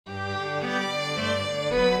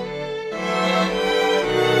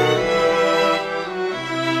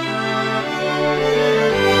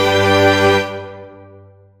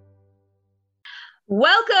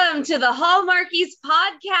to the Hallmarkies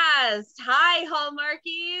podcast. Hi,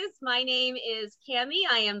 Hallmarkies. My name is Cami.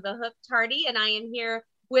 I am the Hooked Tardy, and I am here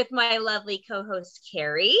with my lovely co-host,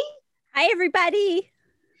 Carrie. Hi, everybody.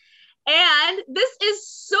 And this is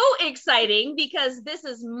so exciting because this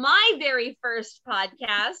is my very first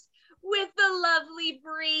podcast with the lovely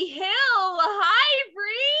Bree Hill. Hi,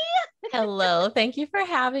 Bree. Hello. Thank you for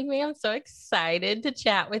having me. I'm so excited to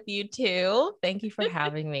chat with you too. Thank you for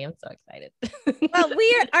having me. I'm so excited. Well,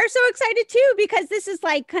 we are so excited too, because this is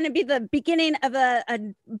like going to be the beginning of a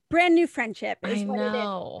brand new friendship. I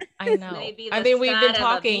know. We've been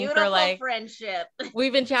talking for like friendship.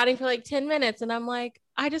 We've been chatting for like 10 minutes and I'm like,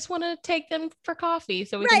 I just want to take them for coffee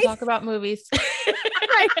so we can talk about movies.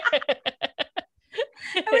 Right.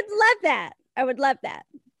 I would love that.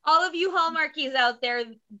 All of you Hallmarkies out there,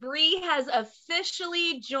 Bree has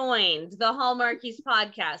officially joined the Hallmarkies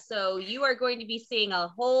podcast. So you are going to be seeing a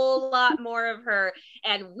whole lot more of her.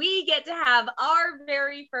 And we get to have our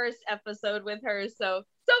very first episode with her. So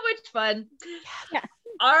much fun. Yeah.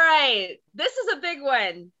 All right. This is a big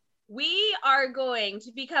one. We are going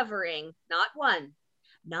to be covering not one,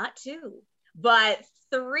 not two, but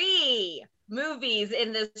 3 movies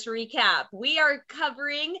in this recap. We are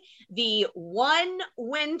covering the One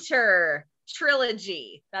Winter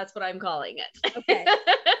trilogy. That's what I'm calling it. Okay.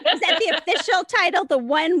 Is that the official title? The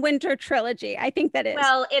One Winter trilogy? I think that is.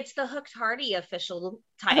 Well, it's the Hooked Hardy official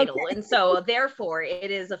title. Okay. And so therefore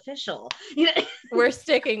it is official. We're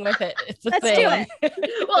sticking with it. It's a Let's thing. do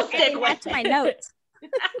it. We'll stick with that's my notes.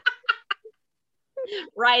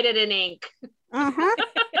 Write it in ink. Uh-huh.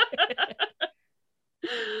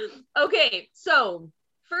 Okay, so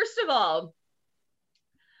first of all,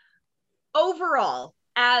 overall,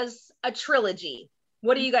 as a trilogy,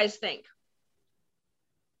 what do you guys think?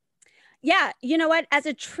 Yeah, you know what? As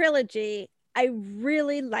a trilogy, I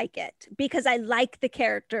really like it because I like the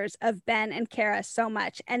characters of Ben and Kara so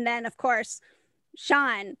much. And then, of course,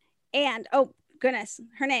 Sean and, oh, goodness,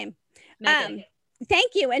 her name. Megan.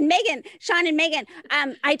 Thank you. And Megan, Sean and Megan.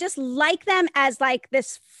 I just like them as like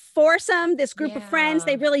this foursome, this group of friends.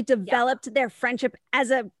 They really developed their friendship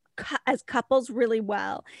as couples really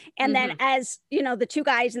well. And then as, you know, the 2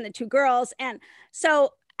 guys and the 2 girls. And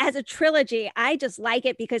so as a trilogy, I just like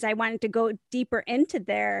it because I wanted to go deeper into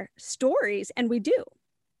their stories. And we do.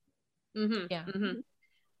 Mm-hmm. Yeah. Mm-hmm.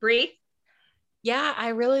 Bree? Yeah, I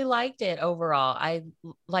really liked it overall.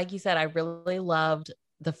 Like you said, I really loved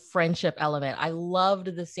the friendship element. I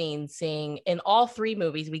loved the scene seeing in all 3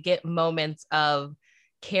 movies, we get moments of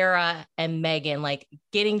Kara and Megan like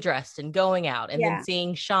getting dressed and going out, and then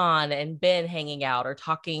seeing Sean and Ben hanging out or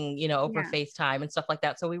talking, you know, over FaceTime and stuff like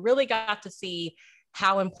that. So we really got to see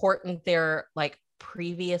how important their like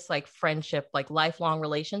previous like friendship, like lifelong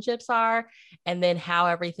relationships are, and then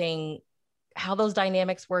how those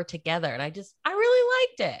dynamics were together. And I really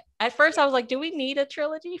liked it. At first I was like, do we need a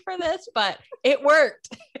trilogy for this? But it worked.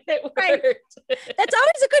 It worked. Right. That's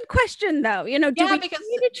always a good question though. You know, do we need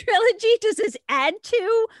a trilogy? Does this add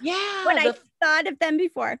to what I thought of them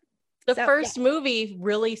before? The first movie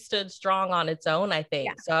really stood strong on its own, I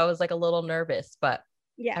think. So I was like a little nervous, but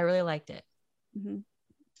I really liked it. Mm-hmm.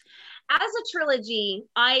 As a trilogy,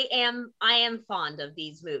 I am fond of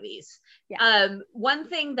these movies. One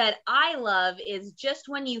thing that I love is just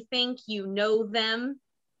when you think you know them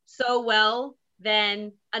so well,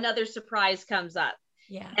 then another surprise comes up.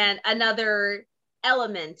 And another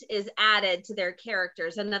element is added to their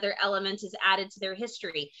characters. Another element is added to their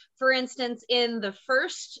history. For instance, in the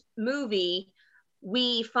first movie,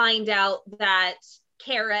 we find out that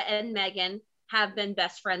Kara and Megan have been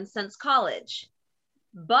best friends since college.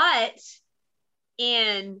 But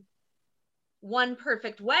in One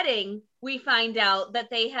Perfect Wedding, we find out that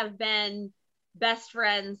they have been best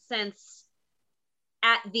friends since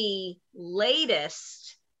at the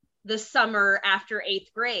latest the summer after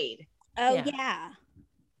 8th grade. Oh, yeah.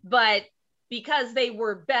 But because they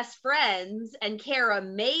were best friends and Kara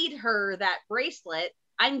made her that bracelet,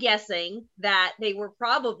 I'm guessing that they were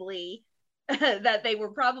probably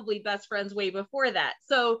best friends way before that.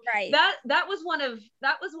 So that was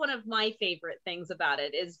one of my favorite things about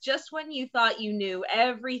it, is just when you thought you knew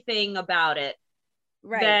everything about it,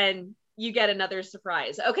 then you get another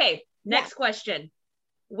surprise. Okay, next question.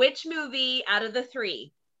 Which movie out of the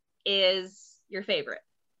 3 is your favorite?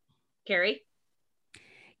 Carrie?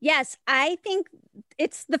 Yes, I think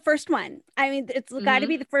it's the first one. I mean, it's got to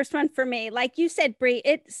be the first one for me. Like you said, Brie,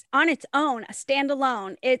 it's on its own, a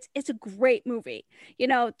standalone. It's a great movie. You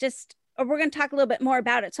know, just we're going to talk a little bit more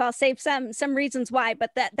about it, so I'll save some reasons why.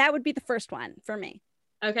 But that would be the first one for me.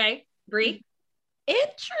 Okay, Brie.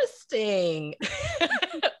 Interesting.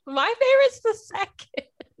 My favorite's the second.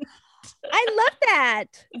 I love that.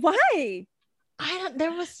 Why?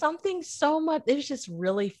 There was something so much, it was just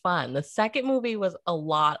really fun. The second movie was a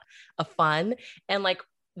lot of fun. And like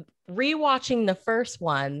rewatching the first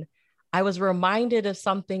one, I was reminded of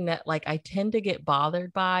something that like I tend to get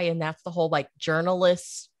bothered by, and that's the whole like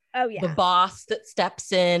journalist, the boss that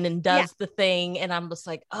steps in and does the thing. And I'm just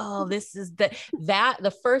like, oh, this is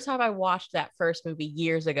the first time I watched that first movie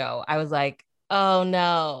years ago, I was like, oh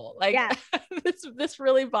no, like this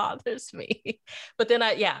really bothers me. But then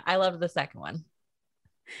I loved the second one.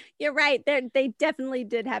 You're right. They definitely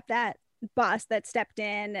did have that boss that stepped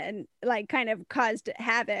in and like kind of caused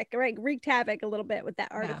havoc, right? Wreaked havoc a little bit with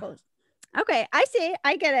that article. Yeah. Okay, I see.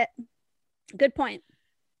 I get it. Good point.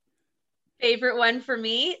 Favorite one for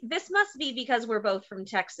me. This must be because we're both from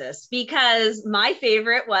Texas, because my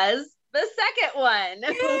favorite was the second one.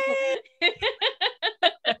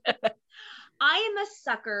 I am a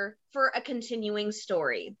sucker for a continuing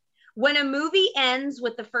story. When a movie ends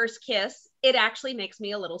with the first kiss, it actually makes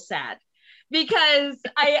me a little sad, because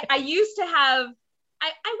I used to have,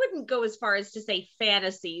 I wouldn't go as far as to say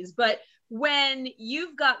fantasies, but when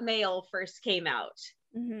You've Got Mail first came out,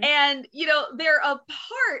 and you know, they're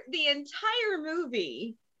apart the entire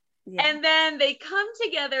movie, and then they come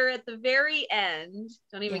together at the very end.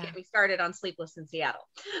 Don't even get me started on Sleepless in Seattle,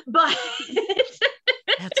 but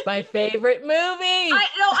that's my favorite movie.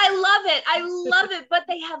 I love it, but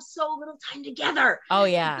they have so little time together. Oh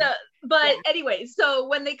yeah. Anyway, so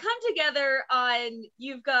when they come together on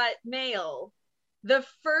You've Got Mail, the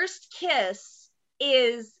first kiss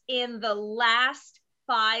is in the last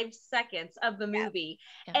 5 seconds of the movie.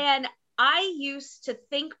 And I used to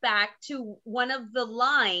think back to one of the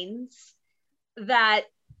lines that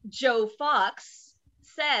Joe Fox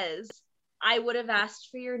says, I would have asked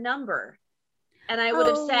for your number. And I would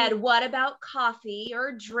have said, what about coffee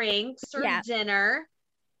or drinks or dinner?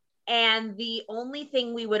 And the only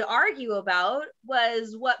thing we would argue about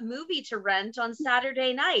was what movie to rent on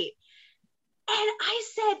Saturday night. And I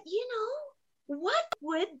said, you know, what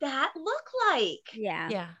would that look like?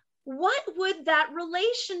 Yeah. What would that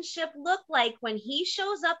relationship look like when he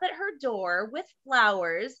shows up at her door with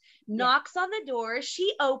flowers, knocks on the door,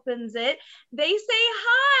 she opens it, they say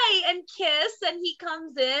hi and kiss, and he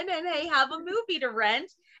comes in and they have a movie to rent,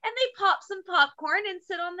 and they pop some popcorn and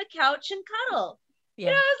sit on the couch and cuddle. Yeah.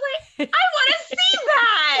 You know, I was like, I want to see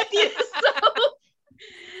that.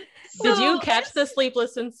 So did you catch the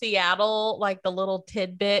Sleepless in Seattle, like the little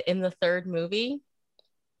tidbit in the third movie?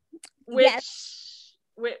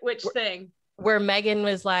 Which thing? Where Megan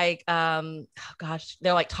was like, oh gosh,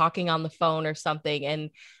 they're like talking on the phone or something,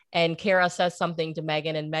 and Kara says something to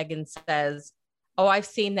Megan, and Megan says, oh, I've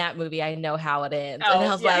seen that movie, I know how it ends. And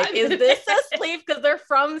I was like, is this a sleep? Because they're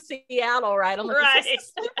from Seattle, right? I'm like, is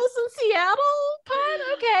this Sleepless in Seattle pun?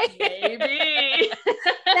 Okay. Maybe.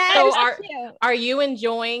 So are you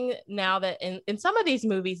enjoying now that in some of these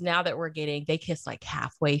movies now that we're getting, they kiss like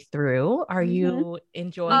halfway through? Are you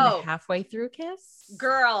enjoying the halfway through kiss?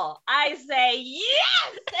 Girl, I say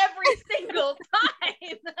yes every single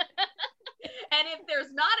time. And if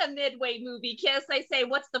there's not a midway movie kiss, I say,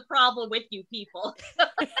 what's the problem with you people?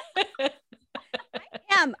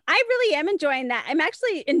 I really am enjoying that. I'm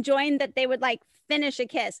actually enjoying that they would like finish a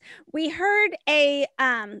kiss. We heard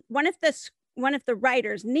one of the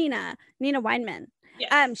writers, Nina Weinman.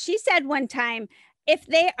 Yes. She said one time, if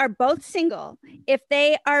they are both single, if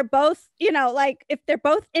they are both, you know, like if they're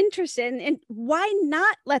both interested in, why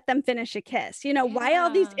not let them finish a kiss? You know, why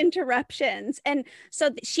all these interruptions? And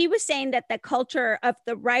so she was saying that the culture of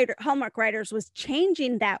the Hallmark writers was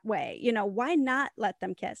changing that way. You know, why not let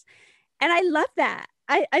them kiss? And I love that.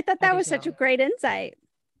 I thought that was such a great insight.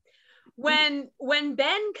 When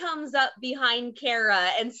Ben comes up behind Kara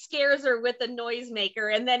and scares her with a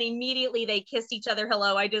noisemaker, and then immediately they kiss each other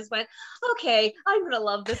hello, I just went, okay, I'm gonna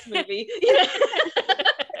love this movie.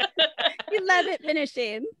 You love it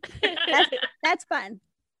finishing. That's fun.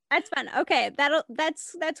 That's fun. Okay,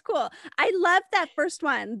 that's cool. I love that first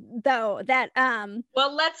one though.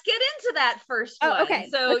 Well, let's get into that first one. Okay.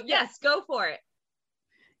 So yes, go for it.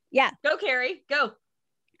 Yeah. Go, Carrie. Go.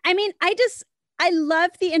 I mean, I love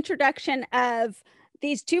the introduction of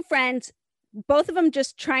these two friends, both of them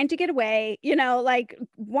just trying to get away, you know, like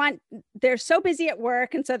they're so busy at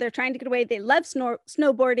work. And so they're trying to get away. They love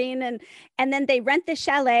snowboarding and then they rent this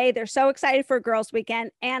chalet. They're so excited for a girls' weekend.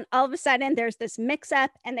 And all of a sudden there's this mix up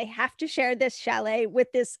and they have to share this chalet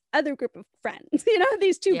with this other group of friends, you know,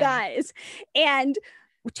 these two guys. And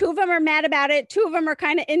two of them are mad about it. Two of them are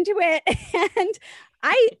kind of into it. And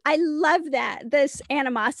I love that, this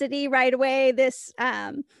animosity right away, this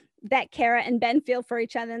that Kara and Ben feel for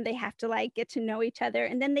each other, and they have to like get to know each other,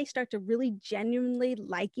 and then they start to really genuinely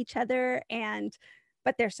like each other,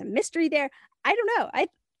 but there's some mystery there. I don't know.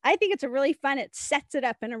 I think it's a really fun, it sets it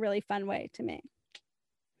up in a really fun way to me.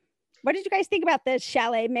 What did you guys think about the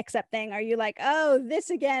chalet mix-up thing? Are you like, oh, this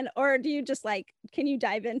again? Or do you just like, can you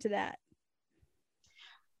dive into that?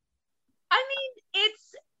 I mean,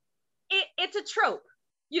 it's a trope,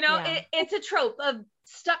 you know, it's a trope of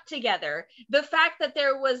stuck together. The fact that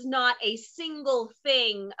there was not a single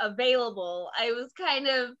thing available, I was kind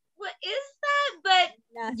of, what is that? But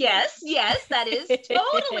yes, that is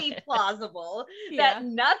totally plausible that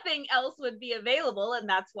nothing else would be available. And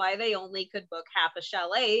that's why they only could book half a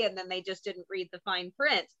chalet, and then they just didn't read the fine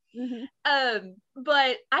print.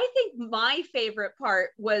 But I think my favorite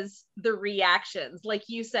part was the reactions. Like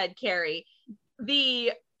you said, Carrie,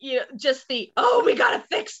 just the, oh, we gotta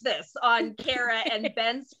fix this on Kara and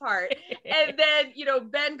Ben's part. And then,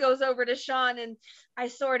 Ben goes over to Sean and, I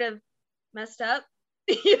sort of messed up.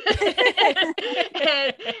 and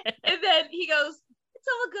then he goes, it's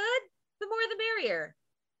all good, the more the merrier.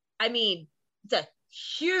 I mean, it's a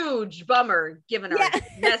huge bummer given our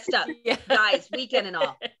messed up guys weekend and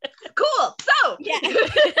all. Cool. So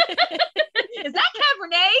is that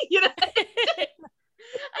Cabernet?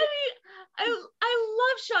 I mean, I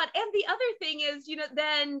love Sean. And the other thing is,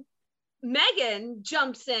 then Megan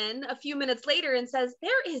jumps in a few minutes later and says,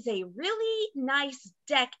 there is a really nice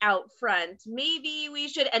deck out front. Maybe we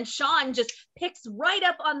should. And Sean just picks right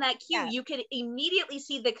up on that cue. You can immediately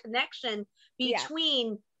see the connection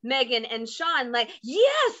between Megan and Sean. Like,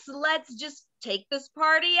 yes, let's just take this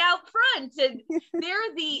party out front. And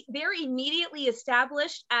they're immediately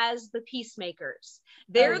established as the peacemakers.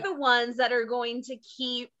 They're the ones that are going to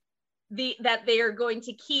keep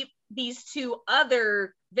these two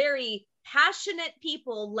other very passionate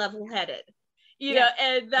people level-headed,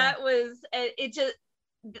 and that was it. Just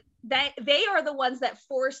that they are the ones that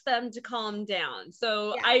force them to calm down.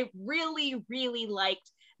 So I really, really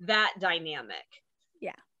liked that dynamic.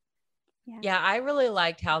 I really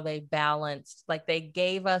liked how they balanced, like they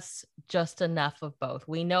gave us just enough of both.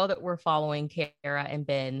 We know that we're following Kara and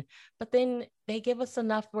Ben, but then they give us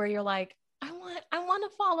enough where you're like, I want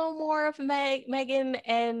to follow more of Megan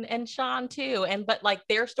and Sean too. But like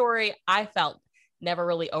their story, I felt never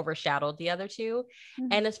really overshadowed the other two.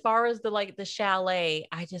 And as far as the chalet,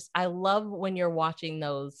 I love when you're watching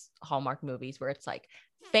those Hallmark movies where it's like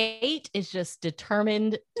fate is just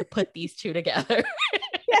determined to put these two together.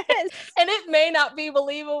 And it may not be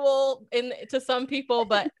believable to some people,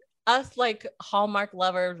 but us like Hallmark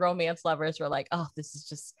lovers, romance lovers, were like, oh, this is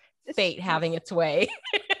just fate having its way.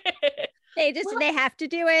 They have to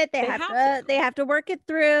do it. They have to work it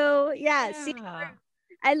through. See,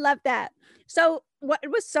 I love that. So what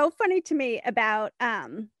was so funny to me about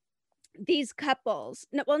these couples,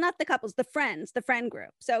 not the couples, the friend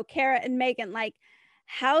group. So Kara and Megan, like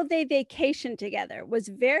how they vacation together was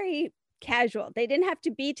very casual. They didn't have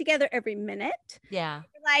to be together every minute.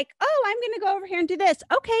 Like, oh, I'm going to go over here and do this.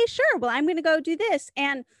 Okay, sure. Well, I'm going to go do this.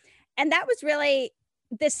 And that was really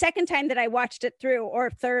the second time that I watched it through, or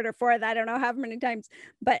third or fourth, I don't know how many times,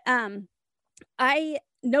 but I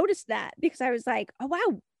noticed that because I was like, oh,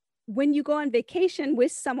 wow, when you go on vacation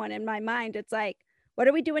with someone, in my mind, it's like, what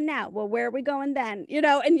are we doing now? Well, where are we going then?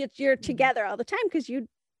 And you're together all the time because you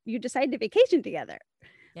decide to vacation together.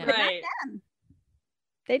 But not them.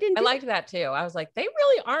 They didn't. I liked that too. I was like, they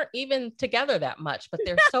really aren't even together that much, but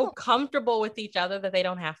they're so comfortable with each other that they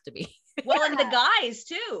don't have to be. Well, and the guys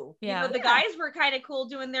too. The guys were kind of cool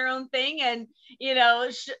doing their own thing, and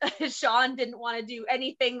Sean didn't want to do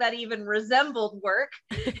anything that even resembled work.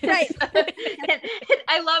 Right. and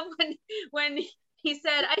I love when he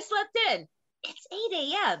said, "I slept in. It's 8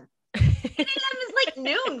 a.m. 8 a.m. is like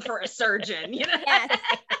noon for a surgeon." Yes.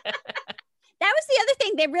 That was the other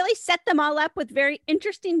thing. They really set them all up with very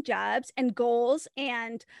interesting jobs and goals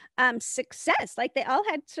and success. Like they all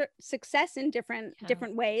had success in different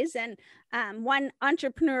ways. And one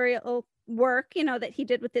entrepreneurial work, that he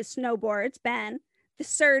did with his snowboards, Ben, the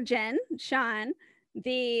surgeon, Sean,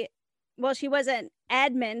 she was an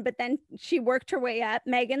admin, but then she worked her way up,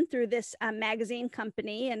 Megan, through this magazine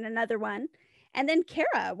company and another one. And then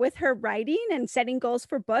Kara with her writing and setting goals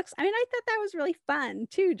for books. I mean, I thought that was really fun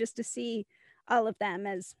too, just to see all of them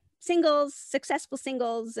as successful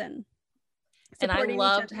singles, and I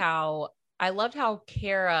loved how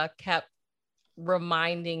Kara kept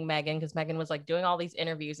reminding Megan, because Megan was like doing all these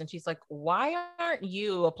interviews and she's like, why aren't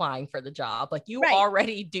you applying for the job? Like you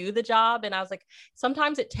already do the job. And I was like,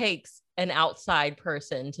 sometimes it takes an outside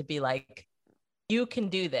person to be like, you can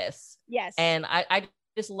do this. Yes. And I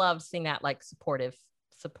just loved seeing that like supportive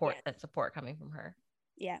support, that support coming from her.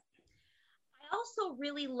 Yeah. I also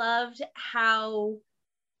really loved how,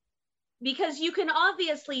 because you can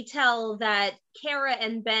obviously tell that Kara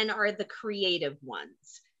and Ben are the creative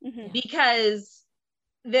ones, because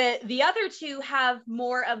the other two have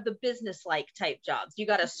more of the business-like type jobs. You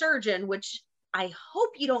got a surgeon, which I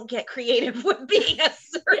hope you don't get creative with being a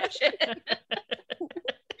surgeon.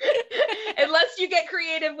 Unless you get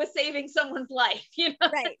creative with saving someone's life, you know?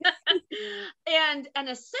 Right. And an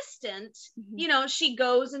assistant, you know, she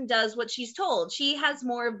goes and does what she's told. She has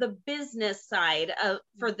more of the business side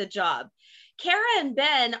for the job. Kara and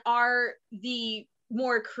Ben are the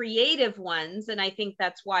more creative ones, and I think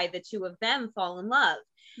that's why the two of them fall in love.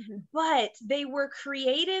 But they were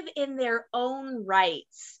creative in their own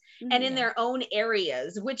rights and in their own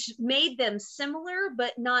areas, which made them similar,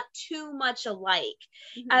 but not too much alike.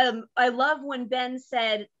 I love when Ben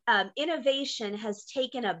said, innovation has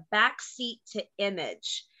taken a backseat to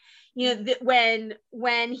image. You know,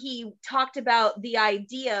 when he talked about the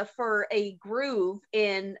idea for a groove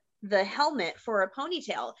in the helmet for a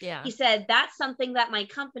ponytail, he said, that's something that my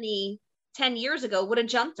company 10 years ago would have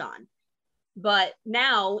jumped on. But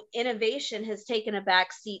now innovation has taken a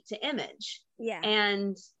backseat to image. Yeah.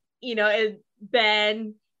 And, you know,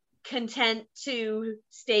 Ben content to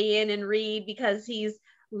stay in and read because he's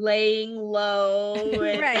laying low.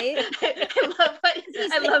 And right.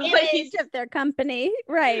 I love what he's of their company.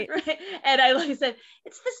 Right. Right. And I said,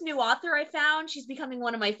 it's this new author I found. She's becoming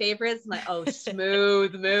one of my favorites. I'm like, oh,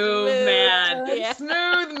 smooth move, man. Yeah.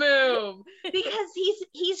 Smooth move. Because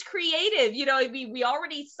he's creative. You know, we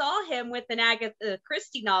already saw him with an Agatha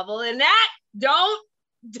Christie novel, and that don't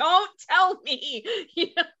tell me. You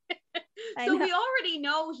know? So we already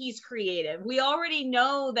know he's creative. We already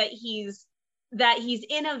know that he's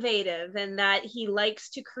innovative and that he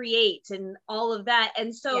likes to create and all of that.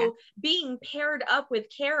 And so being paired up with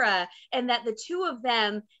Kara, and that the two of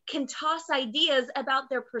them can toss ideas about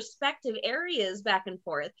their perspective areas back and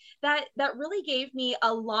forth, that really gave me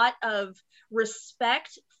a lot of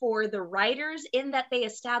respect for the writers, in that they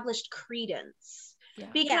established credence.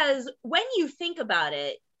 Because when you think about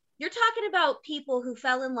it, you're talking about people who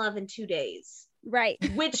fell in love in 2 days. Right.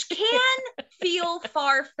 Which can feel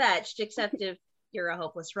far-fetched, except if you're a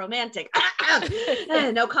hopeless romantic.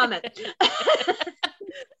 No comment.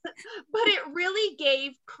 But it really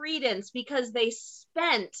gave credence because they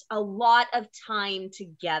spent a lot of time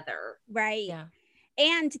together. Right. Yeah.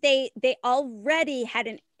 And they already had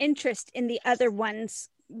an interest in the other one's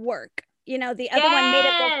work. You know, the other one made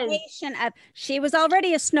a vocation of, she was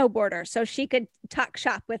already a snowboarder, so she could talk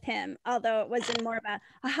shop with him, although it was in more of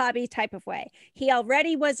a hobby type of way. He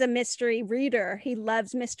already was a mystery reader. He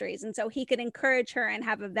loves mysteries. And so he could encourage her and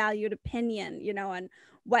have a valued opinion, you know, on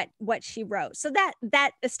what she wrote. So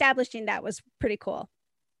that establishing that was pretty cool.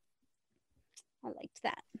 I liked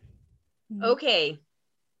that. Okay.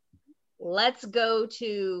 Let's go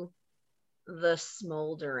to the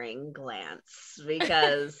smoldering glance,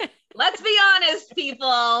 because let's be honest,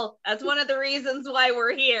 people, that's one of the reasons why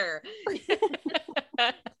we're here.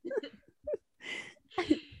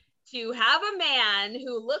 To have a man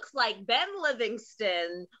who looks like Ben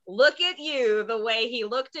Livingston look at you the way he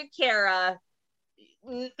looked at Kara,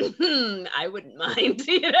 I wouldn't mind.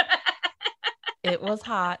 It was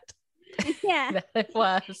hot. Yeah. It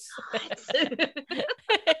was.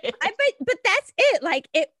 But that's it. Like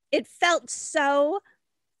it felt so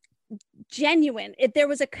genuine. There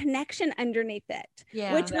was a connection underneath it,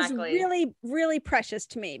 which was really, really precious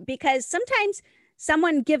to me, because sometimes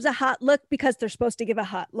someone gives a hot look because they're supposed to give a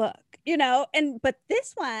hot look, you know, but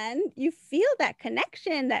this one, you feel that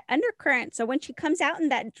connection, that undercurrent. So when she comes out in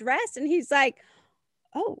that dress and he's like,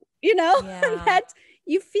 oh, you know, that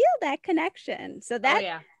you feel that connection. So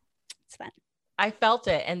that it's fun. I felt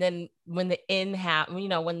it. And then when the end happened, you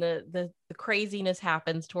know, when the craziness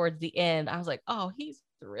happens towards the end, I was like, oh, he's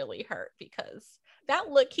really hurt, because that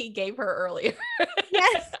look he gave her earlier.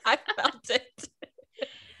 Yes. I felt it.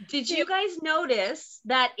 Did you guys notice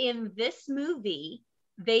that in this movie,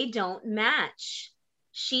 they don't match?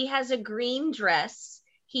 She has a green dress.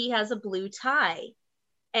 He has a blue tie.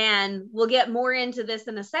 And we'll get more into this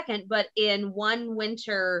in a second, but in One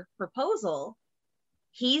Winter Proposal,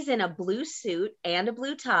 he's in a blue suit and a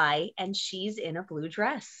blue tie, and she's in a blue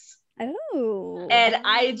dress. Oh. And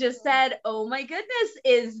I just said, oh my goodness,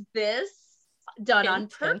 is this done on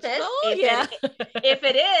purpose? If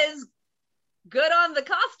it is, good on the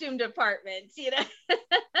costume department, you know.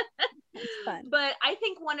 That's fun. But I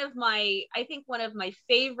think one of my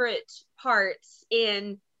favorite parts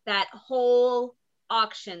in that whole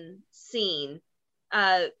auction scene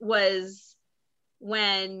was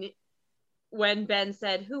when when Ben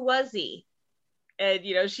said, "Who was he?" And,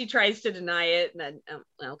 you know, she tries to deny it. And then,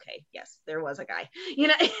 okay, yes, there was a guy, you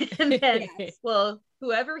know, and then, well,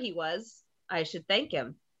 whoever he was, I should thank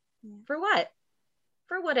him. For what?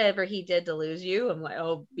 For whatever he did to lose you. I'm like,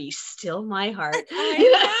 oh, be still my heart.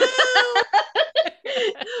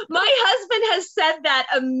 My husband has said that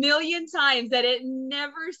a million times, that it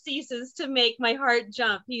never ceases to make my heart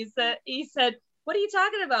jump. He said, what are you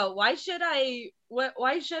talking about? Why should I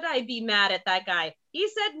be mad at that guy? He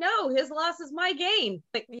said, no, his loss is my gain.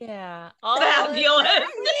 Like, yeah. Fabulous.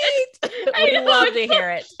 We love to hear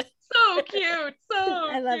it. So cute.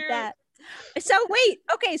 I love that. So wait,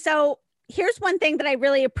 okay. So here's one thing that I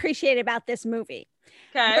really appreciate about this movie.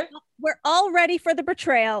 Okay. We're all ready for the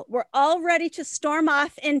betrayal. We're all ready to storm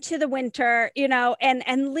off into the winter, you know,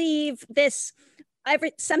 and leave this,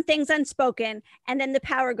 some things unspoken, and then the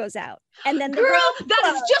power goes out, and then girl,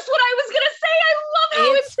 that is just what I was gonna say. I love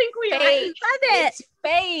how in sync we are. I love it. It's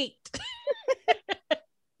fate.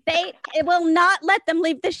 It will not let them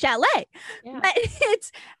leave the chalet. Yeah. But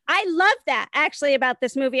I love that actually about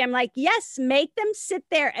this movie. I'm like, yes, make them sit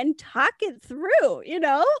there and talk it through, you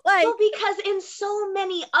know, like, well, because in so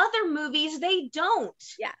many other movies they don't.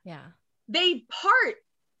 Yeah. They part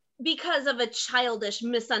because of a childish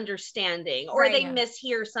misunderstanding, or they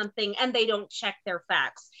mishear something and they don't check their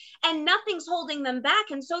facts, and nothing's holding them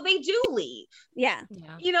back, and so they do leave. Yeah.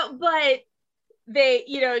 You know, but they,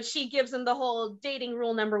 you know, she gives them the whole dating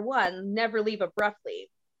rule number 1, never leave abruptly.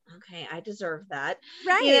 Okay, I deserve that.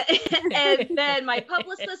 Right. And then my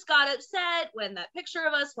publicist got upset when that picture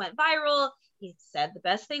of us went viral. He said the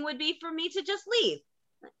best thing would be for me to just leave.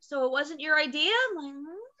 So it wasn't your idea? I'm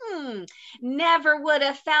like, never would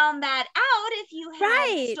have found that out if you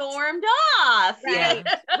had stormed off. Right.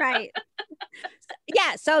 Right.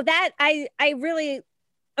 Yeah. So that I really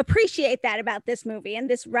appreciate that about this movie and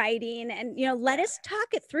this writing, and, you know, let us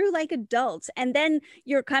talk it through like adults, and then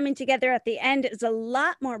you're coming together at the end is a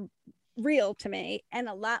lot more real to me and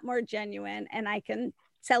a lot more genuine, and I can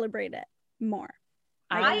celebrate it more.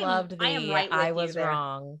 I loved the I was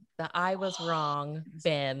wrong. The I was wrong,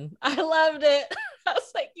 Ben. I loved it. I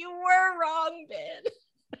was like, you were wrong,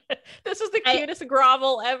 Ben. This is the cutest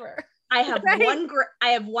grovel ever. I have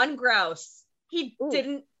one grouse. He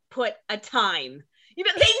didn't put a time. You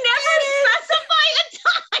know, they never specify a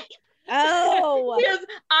time. Oh. Because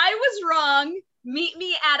I was wrong. Meet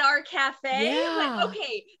me at our cafe. Yeah. Like,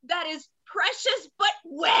 okay, that is precious, but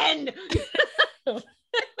when? like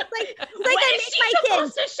I make my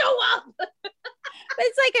kids to show up. But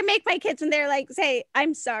it's like I make my kids and they're like, say,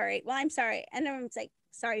 I'm sorry. Well, I'm sorry. And everyone's like,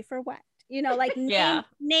 sorry for what? You know, like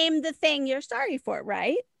name the thing you're sorry for,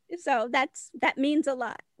 right? So that means a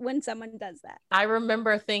lot when someone does that. I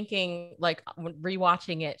remember thinking, like,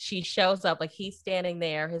 rewatching it, she shows up, like he's standing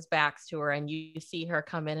there, his back's to her, and you see her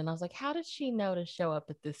come in, and I was like, how did she know to show up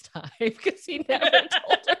at this time? Because he never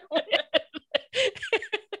told her when.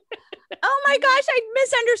 Oh my gosh, I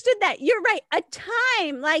misunderstood that. You're right. A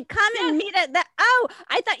time, like come and meet at that. Oh,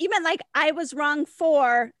 I thought you meant like I was wrong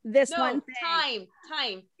for this one thing.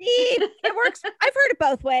 Time. It works. I've heard it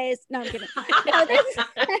both ways. No, I'm kidding. No,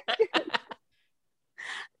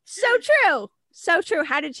 So true.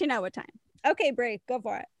 How did she know what time? Okay, Brie, go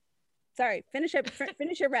for it. Sorry, finish your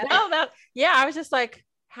rep. Oh, I was just like,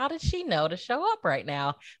 how did she know to show up right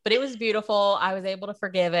now? But it was beautiful. I was able to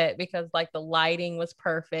forgive it because like the lighting was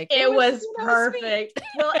perfect. It was perfect.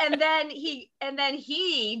 Well, and then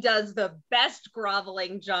he does the best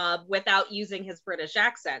groveling job without using his British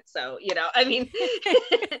accent. So, you know, I mean,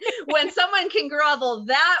 when someone can grovel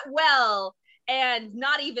that well and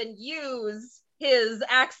not even use his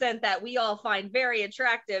accent that we all find very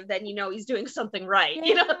attractive, then you know he's doing something right.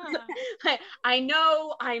 You know, I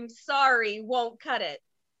know I'm sorry won't cut it.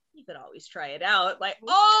 You could always try it out. Like,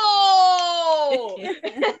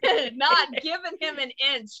 not giving him an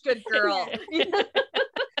inch. Good girl.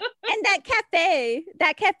 And that cafe,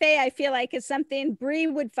 I feel like is something Brie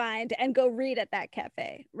would find and go read at that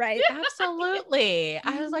cafe, right? Absolutely.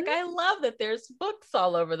 I was like, I love that there's books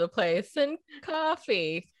all over the place and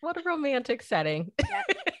coffee. What a romantic setting.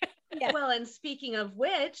 Yeah. Well, and speaking of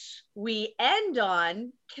which, we end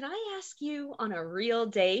on, can I ask you on a real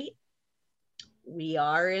date? We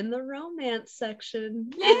are in the romance section.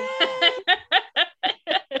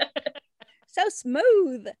 So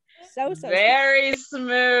smooth. So very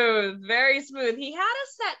smooth. He had a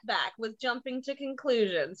setback with jumping to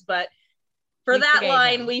conclusions, but for that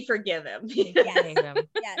line, we forgive him.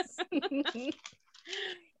 Yes. It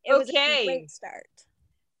was a great start.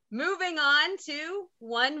 Moving on to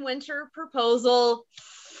One Winter Proposal.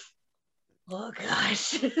 Oh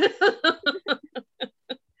gosh.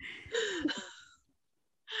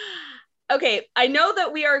 Okay, I know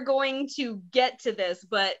that we are going to get to this,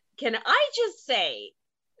 but can I just say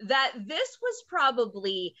that this was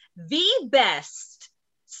probably the best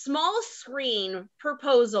small screen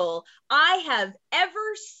proposal I have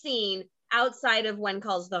ever seen outside of When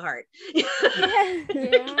Calls the Heart. Yeah.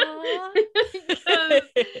 When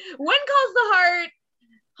Calls the Heart,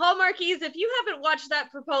 Hallmarkies, if you haven't watched that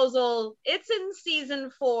proposal, it's in season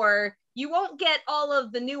 4. You won't get all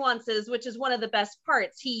of the nuances, which is one of the best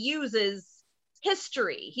parts. He uses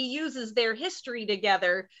history. He uses their history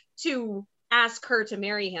together to ask her to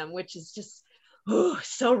marry him, which is just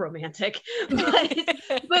so romantic.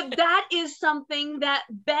 But that is something that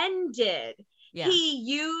Ben did. Yeah. He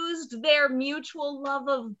used their mutual love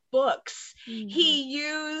of books. Mm-hmm.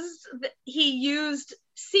 He used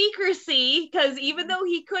secrecy, because even though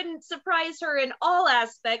he couldn't surprise her in all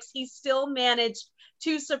aspects, he still managed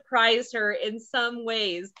to surprise her in some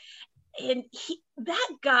ways. And that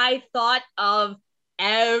guy thought of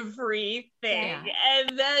everything. Yeah.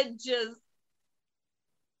 And then just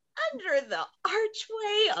under the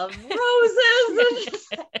archway of roses.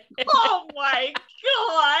 Just, oh my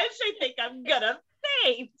gosh, I think I'm gonna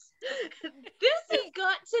faint. This has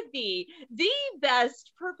got to be the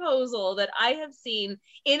best proposal that I have seen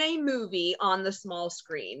in a movie on the small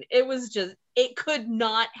screen. It was just, it could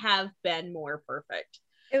not have been more perfect.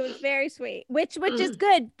 It was very sweet, which is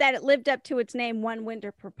good that it lived up to its name, One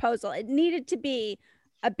Winter Proposal. It needed to be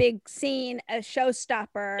a big scene, a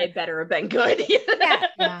showstopper. It better have been good.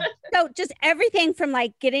 Yeah. So just everything from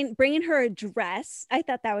like bringing her a dress. I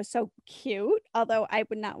thought that was so cute. Although I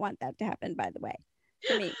would not want that to happen, by the way,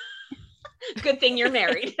 to me. Good thing you're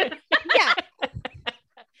married. Yeah.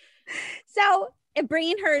 So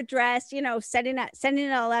bringing her a dress, setting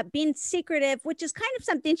it all up, being secretive, which is kind of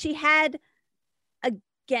something she had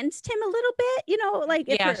against him a little bit,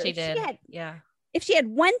 like she did. If she had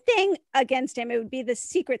one thing against him, it would be the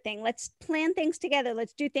secret thing. Let's plan things together.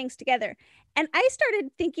 Let's do things together. And I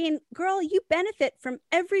started thinking, girl, you benefit from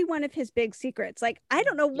every one of his big secrets. Like, I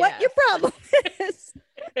don't know what your problem is.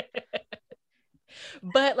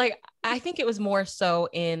 But like, I think it was more so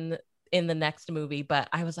in the next movie, but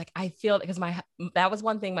I was like, I feel, because that was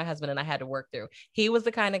one thing my husband and I had to work through. He was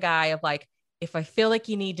the kind of guy of like, if I feel like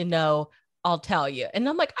you need to know, I'll tell you. And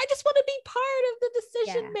I'm like, I just want to be part of the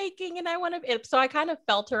decision making, and I want to. So I kind of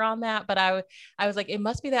felt her on that, but I was like, it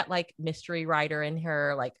must be that like mystery writer in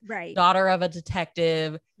her, like daughter of a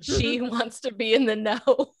detective. She wants to be in the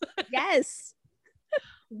know. Yes.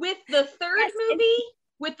 With the third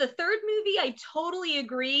movie, I totally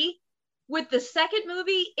agree. With the second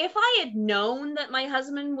movie, if I had known that my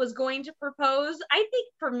husband was going to propose, I think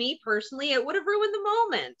for me personally, it would have ruined the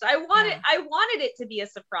moment. I wanted it to be a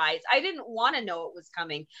surprise. I didn't want to know it was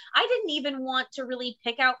coming. I didn't even want to really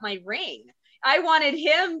pick out my ring. I wanted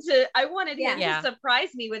him to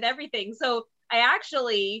surprise me with everything. So I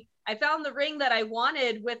found the ring that I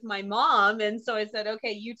wanted with my mom. And so I said,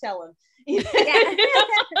 okay, you tell him.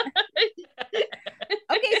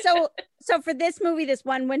 Okay, so for this movie, this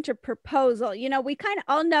One Winter Proposal, we kind of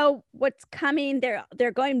all know what's coming.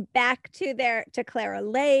 They're going back to Clara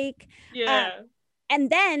Lake. Yeah. And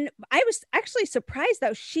then I was actually surprised,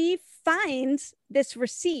 though. She finds this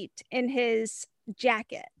receipt in his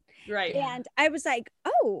jacket. Right. And I was like,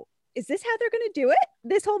 oh, is this how they're going to do it?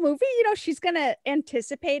 This whole movie, she's going to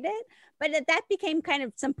anticipate it. But that became kind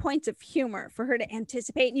of some points of humor for her to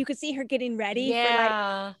anticipate. And you could see her getting ready for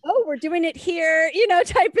like, oh, we're doing it here,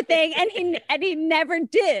 type of thing. And he never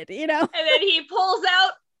did, And then he pulls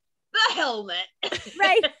out the helmet.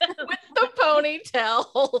 Right. With the ponytail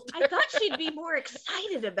holder. I thought she'd be more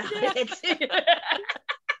excited about it.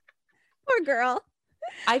 Poor girl.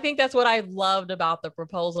 I think that's what I loved about the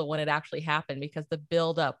proposal when it actually happened, because the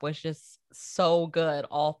buildup was just so good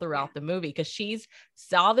all throughout the movie, because she's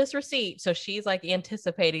saw this receipt. So she's like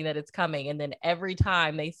anticipating that it's coming. And then every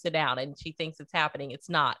time they sit down and she thinks it's happening, it's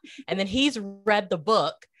not. And then he's read the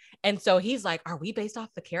book. And so he's like, are we based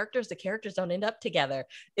off the characters? The characters don't end up together.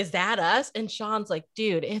 Is that us? And Sean's like,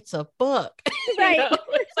 dude, it's a book. Right. That's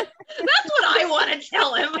what I want to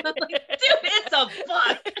tell him. Like, dude, it's a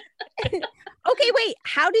book. Okay, wait.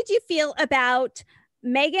 How did you feel about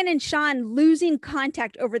Megan and Sean losing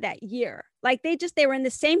contact over that year? Like they were in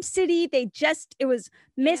the same city. It was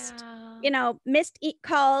missed, missed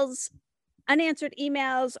calls, unanswered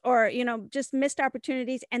emails, or, just missed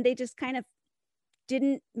opportunities. And they just kind of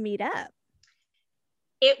didn't meet up.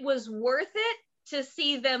 It was worth it to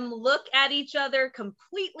see them look at each other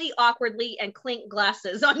completely awkwardly and clink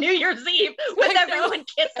glasses on New Year's Eve with everyone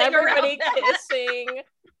kissing. Everybody kissing.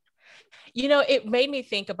 It made me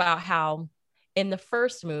think about how in the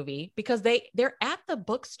first movie, because they're at the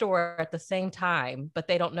bookstore at the same time, but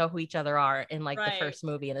they don't know who each other are in like the first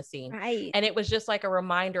movie in a scene. Right. And it was just like a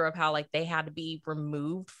reminder of how like they had to be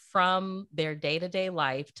removed from their day-to-day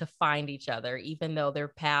life to find each other, even though their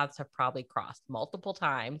paths have probably crossed multiple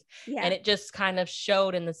times. Yeah. And it just kind of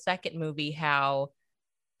showed in the second movie how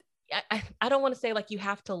I don't want to say like you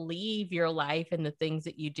have to leave your life and the things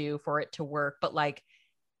that you do for it to work, but like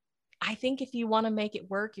I think if you want to make it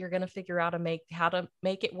work, you're going to figure out how to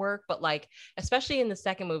make it work. But like, especially in the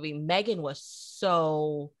second movie, Megan was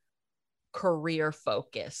so career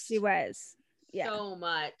focused. She was. Yeah. So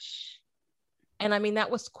much. And I mean, that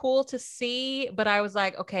was cool to see, but I was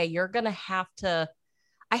like, okay, you're going to have to,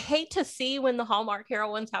 I hate to see when the Hallmark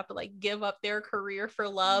heroines have to like give up their career for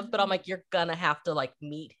love, but I'm like, you're going to have to like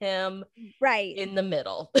meet him right in the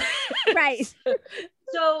middle. Right.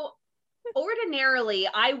 So ordinarily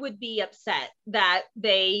I would be upset that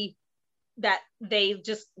they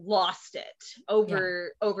just lost it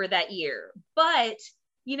over that year. But,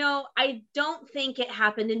 you know, I don't think it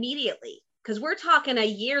happened immediately because we're talking a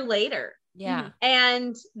year later. Yeah.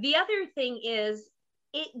 And the other thing is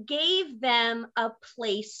it gave them a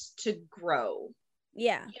place to grow.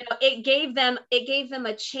 Yeah. You know, it gave them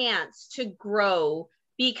a chance to grow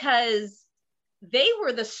because they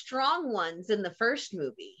were the strong ones in the first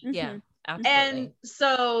movie. Yeah, absolutely. And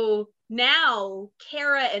so now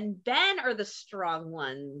Kara and Ben are the strong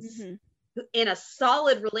ones in a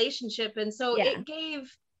solid relationship. And so it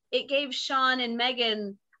gave Sean and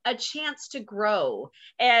Megan a chance to grow.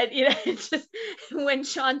 And you know, it's just when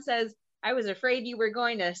Sean says, I was afraid you were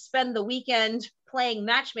going to spend the weekend playing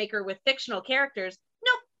matchmaker with fictional characters.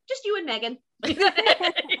 Nope, just you and Megan.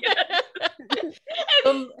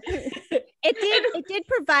 It did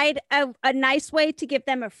provide a nice way to give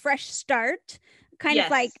them a fresh start, kind of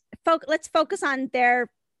like let's focus on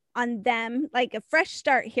them, like a fresh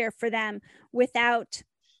start here for them without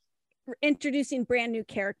introducing brand new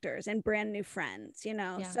characters and brand new friends, you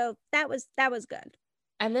know. So that was good.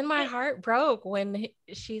 And then my heart broke when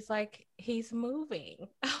she's like, he's moving.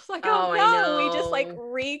 I was like, oh no, we just like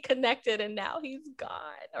reconnected and now he's gone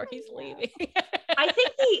or he's leaving. I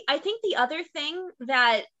think the other thing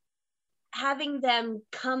that having them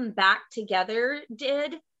come back together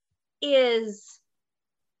did is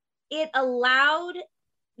it allowed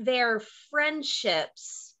their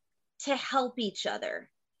friendships to help each other.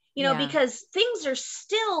 You know, because things are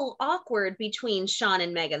still awkward between Sean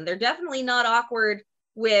and Megan. They're definitely not awkward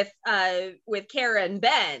with Kara and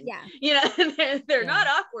Ben. Yeah. You know, they're not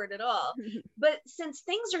awkward at all. But since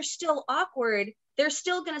things are still awkward, they're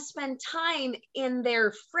still going to spend time in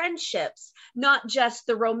their friendships, not just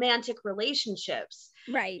the romantic relationships.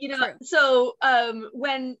 Right. You know, so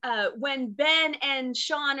when Ben and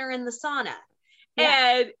Sean are in the sauna,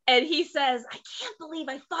 and he says, I can't believe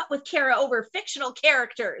I fought with Kara over fictional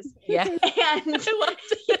characters. Yeah. And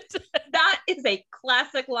that is a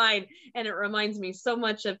classic line. And it reminds me so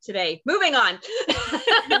much of today. Moving on.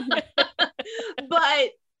 But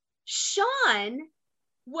Sean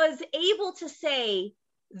was able to say,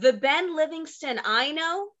 the Ben Livingston I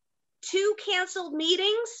know, 2 canceled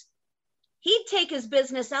meetings, he'd take his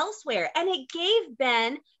business elsewhere. And it gave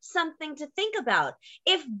Ben something to think about.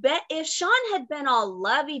 If Sean had been all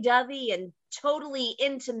lovey-dovey and totally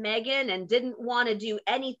into Megan and didn't want to do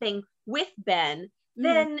anything with Ben,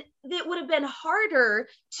 then it would have been harder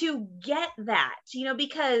to get that, you know,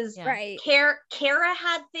 because Kara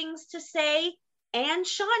had things to say and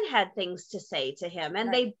Sean had things to say to him,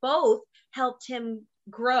 and they both helped him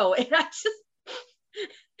grow. And and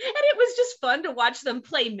it was just fun to watch them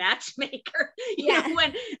play matchmaker. You know,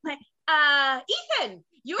 when like, Ethan,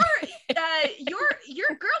 your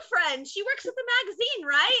girlfriend, she works at the magazine,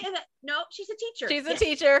 right? And no, she's a teacher. She's a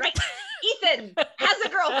teacher. Right? Ethan has a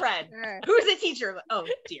girlfriend who's a teacher. Oh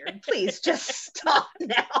dear, please just stop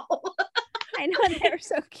now. I know, they were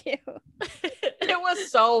so cute. It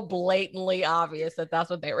was so blatantly obvious that that's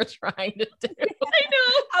what they were trying to do. I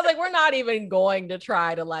know. I was like, we're not even going to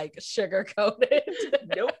try to like sugarcoat it.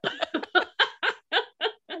 Nope.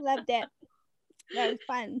 I loved it. That was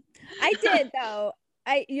fun. I did though.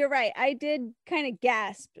 You're right. I did kind of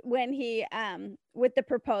gasp when he with the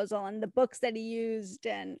proposal and the books that he used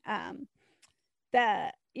and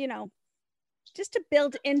the, you know, just to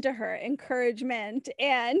build into her encouragement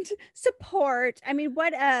and support. I mean,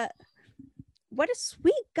 what a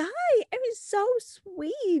sweet guy. I mean, so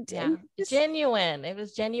sweet. Yeah. And Genuine. It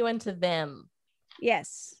was genuine to them.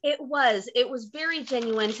 Yes. It was very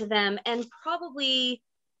genuine to them, and probably,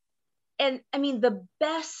 and I mean, the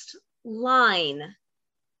best line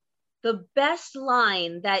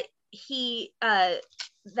that he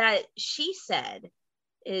that she said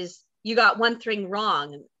is, you got one thing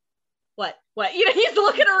wrong. What, he's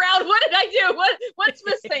looking around. What did I do? What's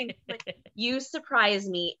missing? Like, you surprise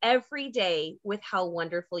me every day with how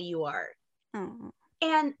wonderful you are. Oh.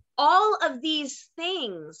 And all of these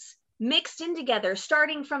things mixed in together,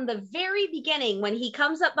 starting from the very beginning when he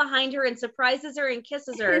comes up behind her and surprises her and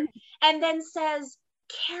kisses her and then says,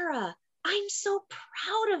 Kara, I'm so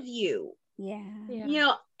proud of you.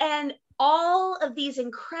 Yeah. And all of these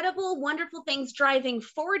incredible, wonderful things, driving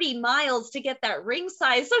 40 miles to get that ring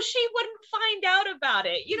size so she wouldn't find out about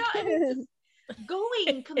it. Just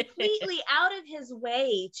going completely out of his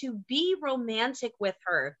way to be romantic with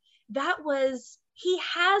her. He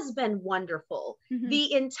has been wonderful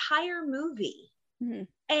the entire movie.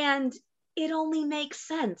 And it only makes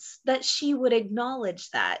sense that she would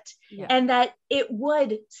acknowledge that and that it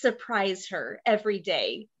would surprise her every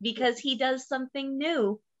day, because he does something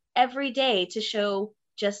new every day to show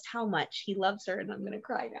just how much he loves her. And I'm going to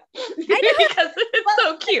cry now because it's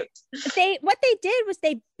so cute. What they did was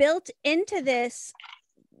they built into this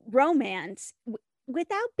romance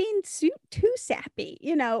without being too sappy,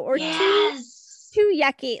 or too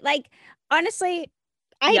yucky. Like, honestly,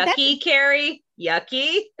 yucky, Carrie.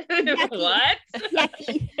 Yucky. What?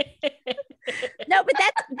 Yucky. No, but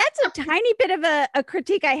that's a tiny bit of a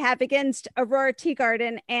critique I have against Aurora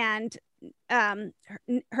Teagarden and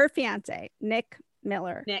her fiance, Nick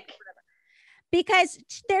Miller. Because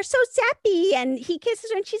they're so sappy, and he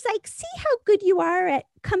kisses her and she's like, see how good you are at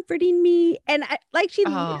comforting me. And she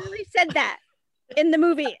literally said that in the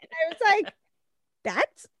movie. And I was like,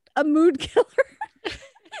 that's a mood killer.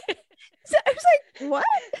 So I was like, what?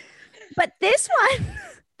 But this one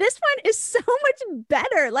is so much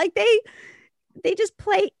better. Like they just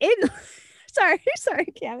play in. sorry,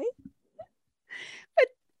 Cami. But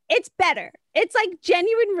it's better. It's like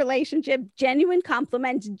genuine relationship, genuine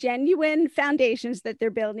compliments, genuine foundations that they're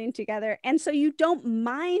building together. And so you don't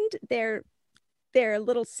mind their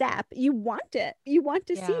little sap. You want it. You want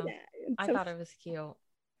to see that. I thought it was cute.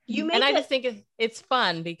 I just think it's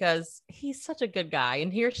fun because he's such a good guy,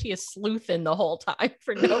 and here she is sleuthing the whole time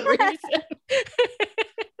for no reason.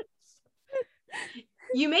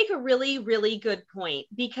 You make a really, really good point,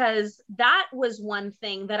 because that was one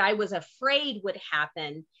thing that I was afraid would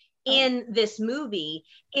happen in this movie,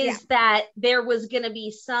 is that there was going to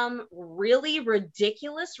be some really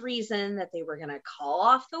ridiculous reason that they were going to call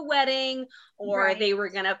off the wedding, or they were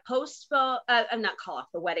going to postpone, not call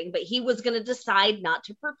off the wedding, but he was going to decide not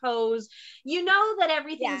to propose. That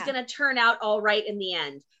everything's going to turn out all right in the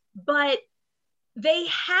end. But they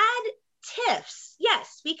had tiffs,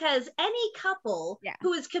 yes, because any couple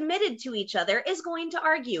who is committed to each other is going to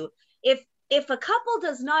argue. If a couple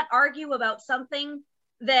does not argue about something,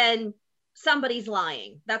 then somebody's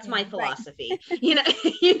lying. That's my philosophy.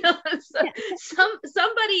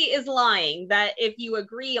 Somebody is lying, that if you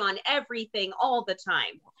agree on everything all the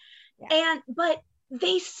time. But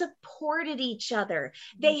they supported each other.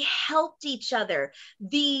 They helped each other.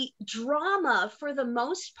 The drama, for the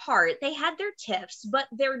most part, they had their tiffs, but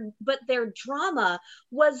their drama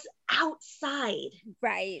was outside.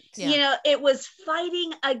 Right. It was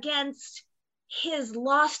fighting against his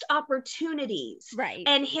lost opportunities,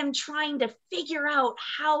 and him trying to figure out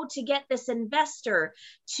how to get this investor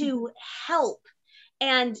to help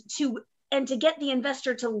and to get the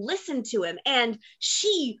investor to listen to him. And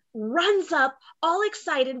she runs up all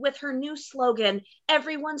excited with her new slogan,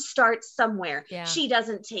 everyone starts somewhere. She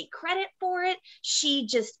doesn't take credit for it. She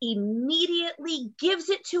just immediately gives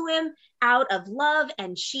it to him out of love,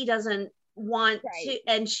 and she doesn't want to,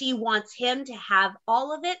 and she wants him to have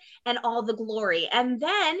all of it and all the glory. And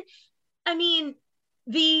then, I mean,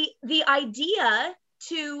 the idea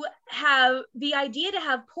to have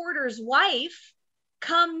Porter's wife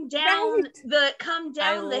come down the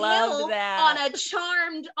hill on a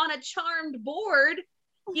charmed board,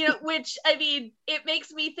 which, I mean, it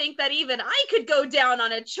makes me think that even I could go down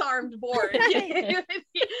on a charmed board,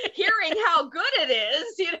 hearing how good it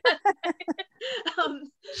is.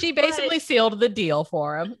 She basically sealed the deal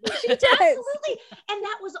for him. She does. Absolutely. And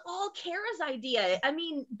that was all Kara's idea. I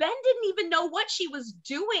mean, Ben didn't even know what she was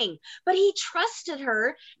doing, but he trusted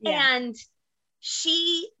her, and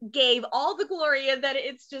she gave all the glory. And then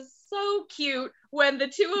it's just so cute when the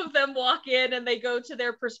two of them walk in and they go to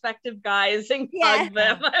their prospective guys and hug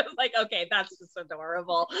them. I was like, okay, that's just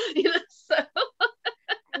adorable.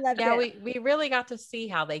 We really got to see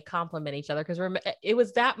how they complement each other, because it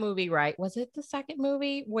was that movie, right? Was it the second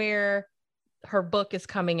movie where her book is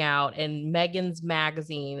coming out and Megan's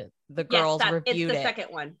magazine, the girls reviewed it? It's the second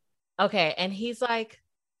one. Okay, and he's like,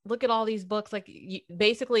 look at all these books. Like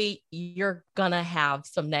basically you're gonna have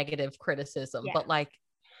some negative criticism, but like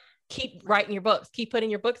keep writing your books, keep putting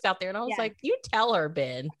your books out there. And I was like, you tell her,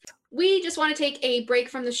 Ben. We just want to take a break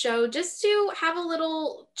from the show just to have a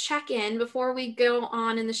little check-in before we go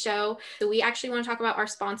on in the show. So we actually want to talk about our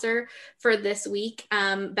sponsor for this week,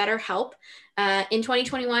 BetterHelp. In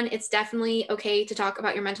 2021, it's definitely okay to talk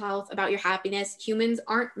about your mental health, about your happiness. Humans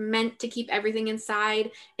aren't meant to keep everything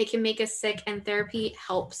inside. It can make us sick, and therapy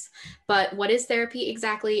helps. But what is therapy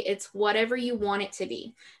exactly? It's whatever you want it to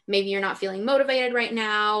be. Maybe you're not feeling motivated right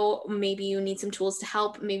now. Maybe you need some tools to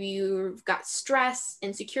help. Maybe you've got stress,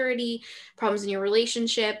 insecurity, problems in your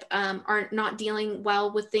relationship, aren't not dealing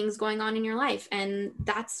well with things going on in your life. And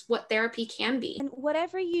that's what therapy can be. And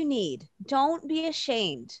whatever you need, don't be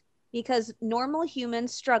ashamed, because normal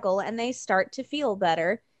humans struggle and they start to feel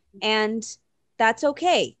better, and that's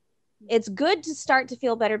okay. It's good to start to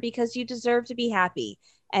feel better because you deserve to be happy.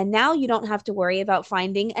 And now you don't have to worry about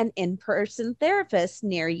finding an in-person therapist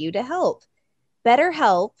near you to help.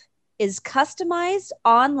 BetterHelp is customized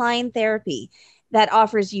online therapy that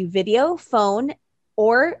offers you video, phone,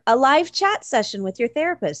 or a live chat session with your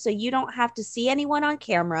therapist. So you don't have to see anyone on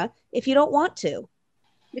camera if you don't want to.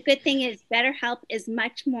 The good thing is BetterHelp is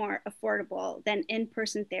much more affordable than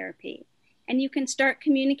in-person therapy, and you can start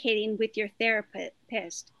communicating with your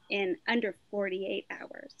therapist in under 48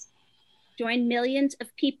 hours. Join millions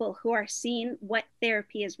of people who are seeing what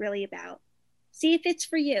therapy is really about. See if it's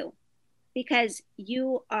for you, because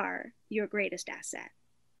you are your greatest asset.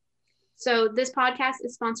 So this podcast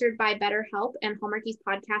is sponsored by BetterHelp, and Hallmarkies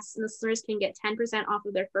podcast listeners can get 10% off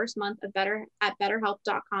of their first month of at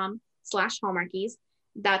betterhelp.com/Hallmarkies.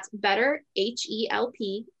 That's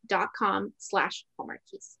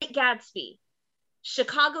betterhelp.com/Hallmarkies. Gatsby.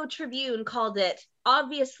 Chicago Tribune called it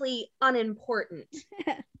obviously unimportant.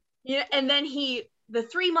 Yeah, and then the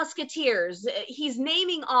Three Musketeers, he's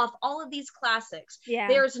naming off all of these classics. Yeah.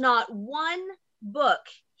 There's not one book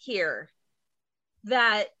here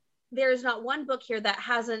that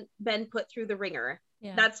hasn't been put through the ringer.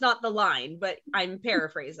 Yeah. That's not the line, but I'm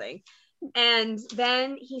paraphrasing. And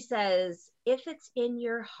then he says, if it's in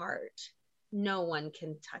your heart, no one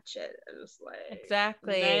can touch it. I was like,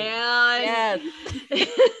 exactly. Man. Yes.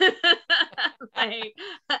 Like,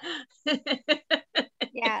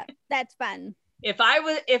 yeah, that's fun. If I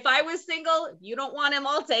was single, you don't want him,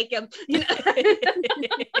 I'll take him.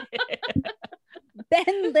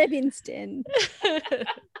 Ben Livingston.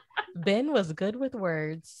 Ben was good with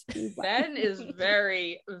words. Ben is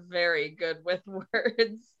very, very good with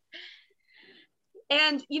words.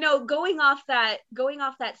 And, going off that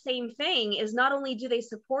same thing is not only do they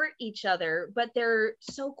support each other, but they're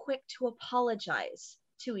so quick to apologize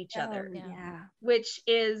to each other, which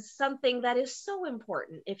is something that is so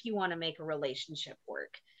important if you want to make a relationship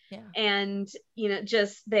work. Yeah. And,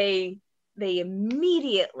 just they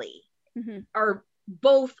immediately are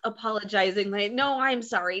both apologizing, like, no, I'm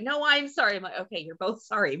sorry. I'm like, okay, you're both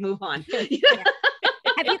sorry. Move on.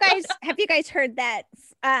 Have you guys heard that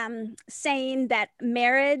saying that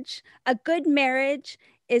a good marriage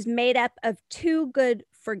is made up of two good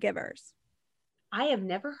forgivers? I have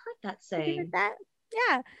never heard that saying. Have you heard that?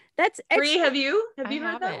 Yeah, that's Bree. Have you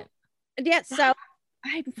heard that? Yeah. So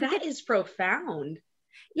that is profound.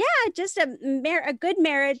 Yeah, just a good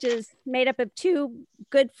marriage is made up of two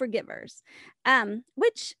good forgivers,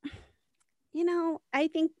 which, I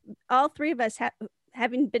think all three of us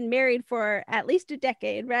having been married for at least a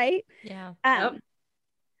decade, right? Yeah.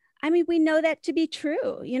 I mean, we know that to be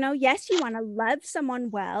true. Yes, you want to love someone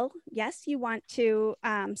well. Yes, you want to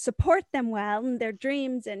support them well in their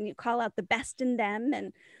dreams, and you call out the best in them.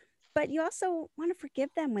 But you also want to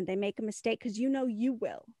forgive them when they make a mistake, because you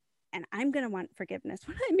will. And I'm going to want forgiveness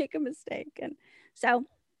when I make a mistake. And so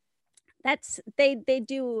they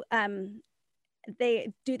do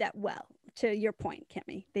that well. To your point,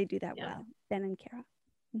 Kimmy, they do that well. Ben and Kara.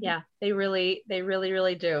 Mm-hmm. Yeah, they really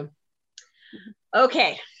do. Mm-hmm.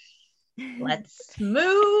 Okay, let's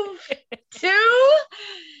move to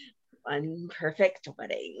One Perfect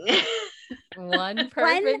Wedding. One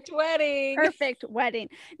perfect wedding. Perfect wedding.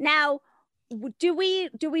 Now, do we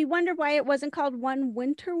wonder why it wasn't called One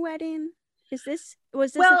Winter Wedding? Was this?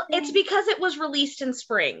 Well, it's because it was released in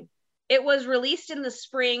spring. It was released in the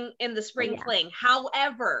spring fling.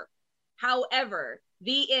 However,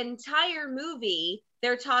 the entire movie,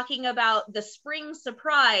 they're talking about the spring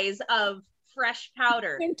surprise of fresh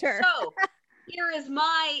powder. Winter. So here is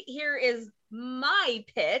my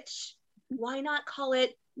pitch. Why not call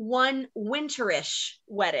it One Winterish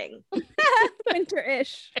Wedding?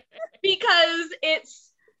 Winterish. Because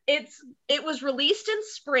it was released in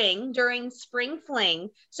spring during spring fling,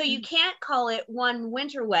 so you can't call it one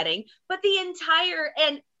winter wedding, but the entire,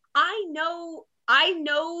 and I know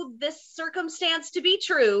this circumstance to be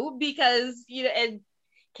true because, you know, and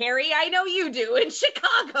Carrie, I know you do in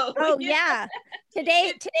Chicago. Oh yeah.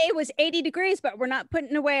 Today was 80 degrees, but we're not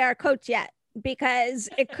putting away our coats yet because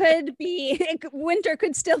it could be winter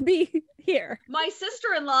could still be here. My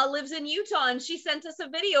sister-in-law lives in Utah and she sent us a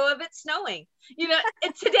video of it snowing, you know,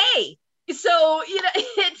 today. So, you know,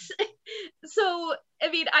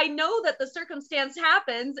 I mean, I know that the circumstance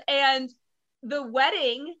happens, and the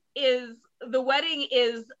wedding is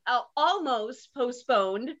almost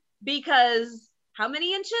postponed because how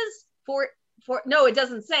many inches? No, it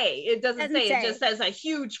doesn't say. It just says a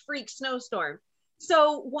huge freak snowstorm.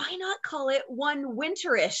 So why not call it one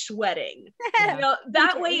winterish wedding? You know,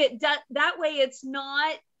 that way it's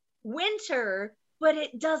not winter, but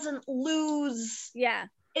it doesn't lose. Yeah.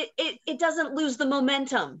 It doesn't lose the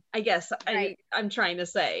momentum, I guess. Right. I'm trying to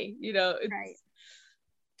say, you know. Right.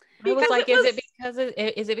 I was like, is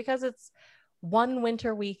it because it's one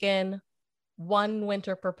winter weekend, one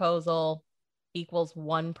winter proposal equals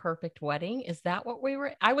one perfect wedding? Is that what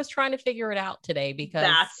I was trying to figure it out today, because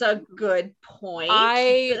that's a good point.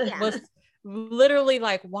 I was literally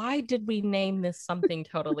like, why did we name this something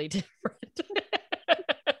totally different?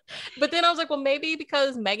 But then I was like, well, maybe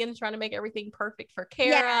because Megan's trying to make everything perfect for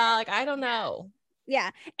Kara. Yeah. Like, I don't know. Yeah.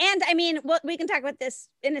 And I mean, well, we can talk about this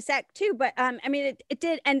in a sec too, but I mean, it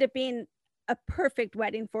did end up being a perfect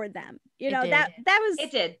wedding for them. You know, that was,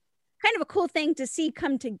 it did. Kind of a cool thing to see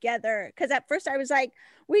come together, because at first I was like,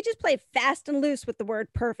 we just play fast and loose with the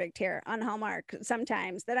word perfect here on Hallmark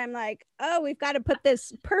sometimes, that I'm like, oh, we've got to put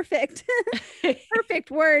this perfect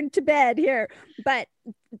word to bed here. But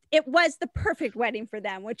it was the perfect wedding for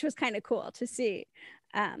them, which was kind of cool to see.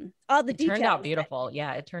 All the details. Turned out beautiful.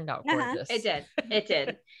 Yeah, it turned out gorgeous. It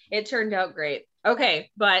did. It turned out great. Okay,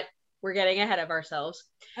 but we're getting ahead of ourselves.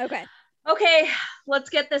 Okay, let's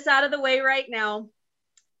get this out of the way right now.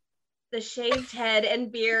 The shaved head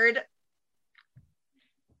and beard.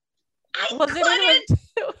 I couldn't get into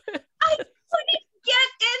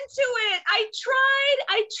it. I tried,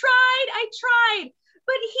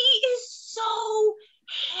 but he is so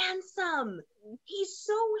handsome. He's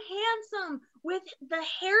so handsome with the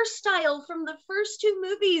hairstyle from the first two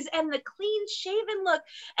movies and the clean shaven look.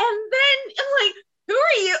 And then I'm like, who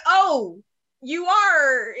are you? Oh, you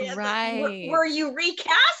are right. Were you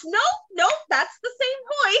recast? Nope, that's the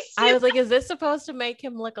same voice. I was like, is this supposed to make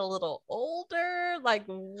him look a little older? Like,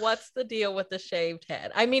 what's the deal with the shaved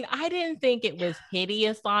head? I mean, I didn't think it was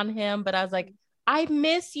hideous on him, but I was like, I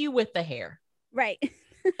miss you with the hair. Right.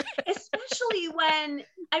 Especially when,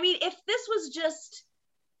 I mean, if this was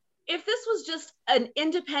just an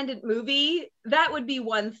independent movie, that would be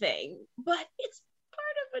one thing, but it's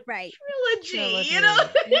part of a trilogy, you know?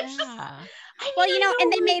 Yeah. Well, you know,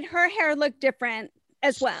 and they made her hair look different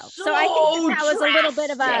as well. So I think that was a little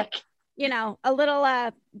bit of a, you know, a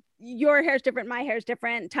little your hair's different, my hair's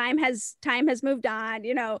different. Time has moved on,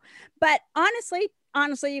 you know. But honestly,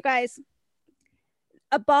 you guys,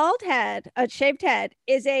 a bald head, a shaved head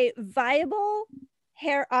is a viable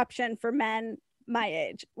hair option for men my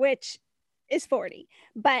age, which is 40.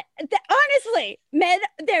 But honestly, men,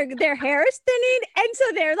 their hair is thinning, and so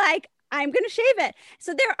they're like, I'm going to shave it.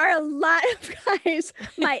 So there are a lot of guys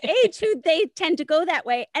my age who they tend to go that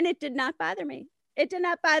way, and it did not bother me. It did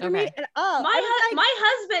not bother me at all. My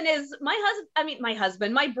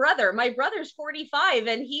brother's 45,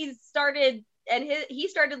 and he started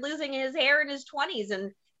losing his hair in his 20s,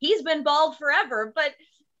 and he's been bald forever, but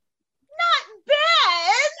not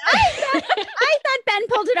bad. I thought Ben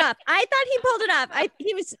pulled it off. I thought he pulled it off.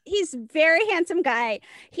 He's a very handsome guy.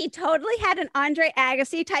 He totally had an Andre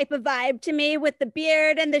Agassi type of vibe to me with the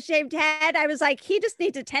beard and the shaved head. I was like, he just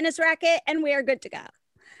needs a tennis racket and we are good to go.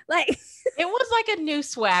 Like, it was like a new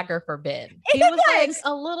swagger for Ben. He was like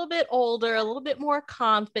a little bit older, a little bit more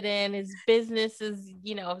confident. His business is,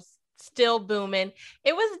 you know, still booming.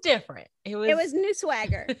 It was different. It was new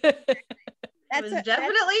swagger. It was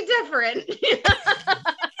definitely different.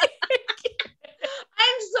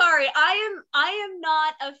 I'm sorry. I'm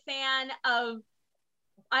not a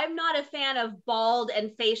fan of bald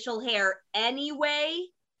and facial hair anyway.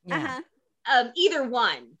 Yeah. Either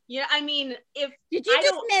one. Yeah, I mean, if you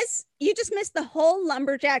just missed the whole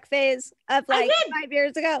lumberjack phase of like 5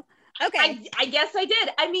 years ago. Okay. I guess I did.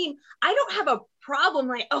 I mean, I don't have a problem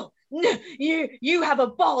like, oh, no, you have a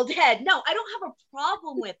bald head. No, I don't have a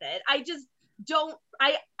problem with it.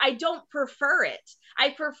 don't prefer it. I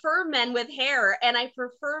prefer men with hair, and I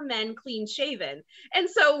prefer men clean shaven. And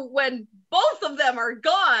so when both of them are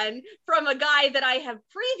gone from a guy that I have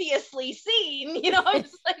previously seen, you know, I'm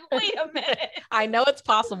just like, wait a minute. I know it's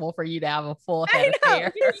possible for you to have a full head of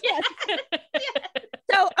hair.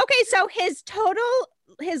 So, okay, so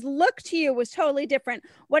his look to you was totally different.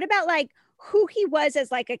 What about like who he was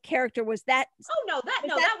as like a character? Was that? Oh no,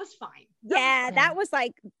 that was fine. That was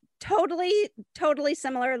like totally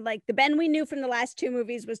similar. Like the Ben we knew from the last two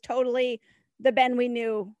movies was totally the Ben we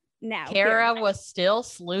knew now. Kara was still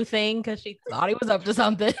sleuthing because she thought he was up to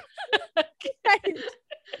something. Right.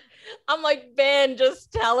 I'm like, Ben,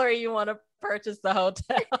 just tell her you want to purchase the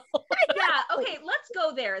hotel. Yeah, okay, let's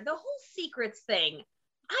go there. The whole secrets thing,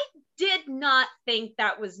 I did not think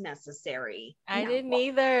that was necessary. I didn't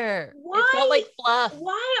either. Why? It felt like fluff.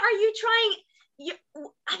 Why are you trying?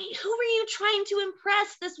 I mean, who are you trying to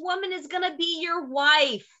impress? This woman is gonna be your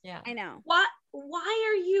wife. Yeah, I know. Why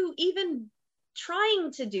are you even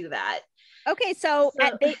trying to do that? Okay, so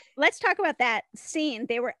let's talk about that scene.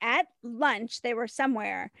 They were at lunch. They were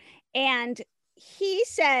somewhere, and he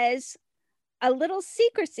says, "A little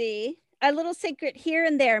secret here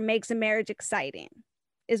and there makes a marriage exciting,"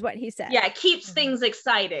 is what he said. Yeah, it keeps things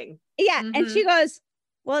exciting. Yeah, and she goes,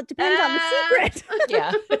 "Well, it depends on the secret."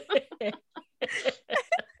 Yeah. It's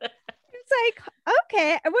like,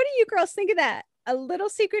 okay, what do you girls think of that? A little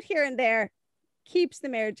secret here and there keeps the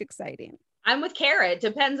marriage exciting. I'm with Kara. It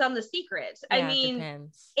depends on the secret. Yeah, I mean,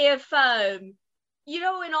 depends. if you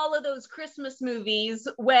know, in all of those Christmas movies,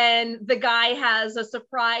 when the guy has a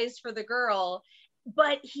surprise for the girl,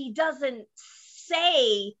 but he doesn't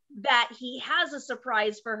say that he has a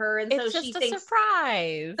surprise for her, and it's so just she a thinks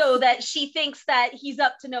surprise, so that she thinks that he's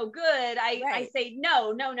up to no good. I Right. say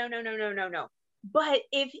no. But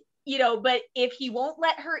if he won't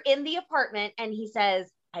let her in the apartment and he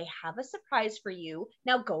says, "I have a surprise for you.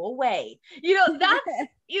 Now go away." You know, that's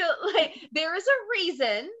like there is a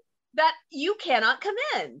reason that you cannot come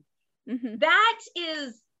in. Mm-hmm. That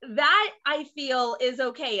I feel is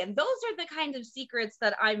okay. And those are the kind of secrets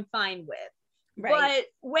that I'm fine with. Right.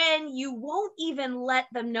 But when you won't even let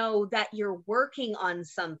them know that you're working on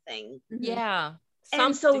something. yeah,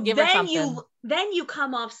 And so then you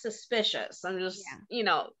come off suspicious. I'm just, I'm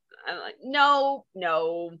like, no,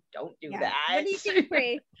 don't do that. What do you think,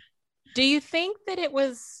 Bree? Do you think that it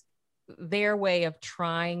was their way of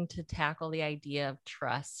trying to tackle the idea of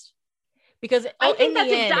trust? Because I think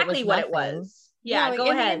that's end, exactly what it was. Yeah, like, go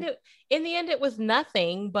ahead. In the end, it was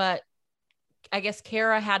nothing, but I guess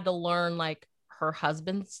Kara had to learn, like, her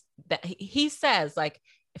husband's, that he says, like,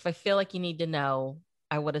 if I feel like you need to know,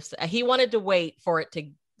 I would have said. He wanted to wait for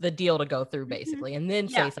the deal to go through, basically, and then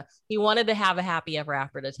say so. He wanted to have a happy ever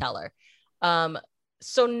after to tell her.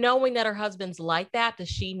 So knowing that her husband's like that, does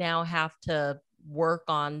she now have to work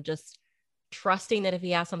on just trusting that if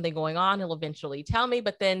he has something going on, he'll eventually tell me?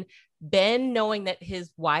 But then Ben, knowing that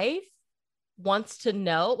his wife wants to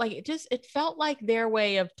know, like, it felt like their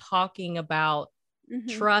way of talking about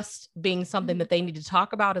trust being something that they need to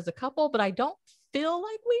talk about as a couple, but I don't feel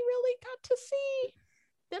like we really got to see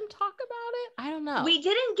them talk about it. I don't know. We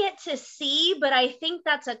didn't get to see, but I think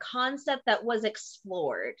that's a concept that was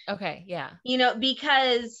explored. Okay, yeah. You know,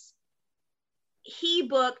 because he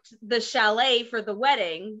booked the chalet for the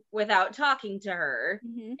wedding without talking to her,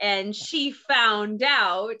 and she found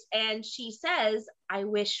out, and she says, "I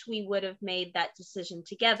wish we would have made that decision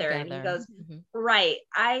together." And he goes, "Right,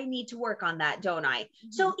 I need to work on that, don't I?"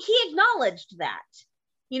 So he acknowledged that,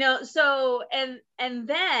 you know. So and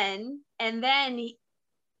then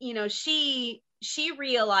you know, she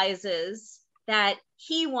realizes that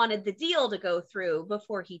he wanted the deal to go through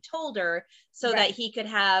before he told her, so that he could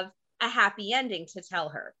have a happy ending to tell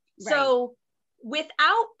her. Right. So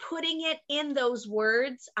without putting it in those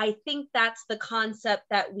words, I think that's the concept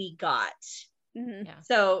that we got. Yeah.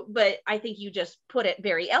 So, but I think you just put it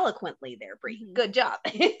very eloquently there, Brie. Good job.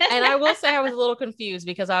 And I will say I was a little confused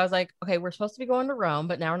because I was like, okay, we're supposed to be going to Rome,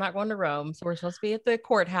 but now we're not going to Rome. So we're supposed to be at the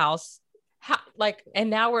courthouse. And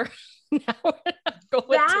now we're not going to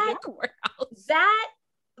the courthouse.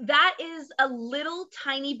 That is a little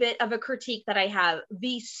tiny bit of a critique that I have.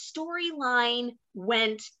 The storyline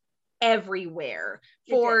went everywhere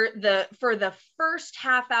for the first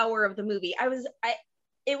half hour of the movie.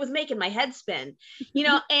 It was making my head spin, you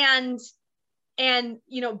know, and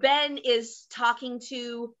you know, Ben is talking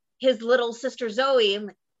to his little sister Zoe. I'm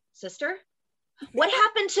like, sister, what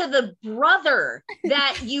happened to the brother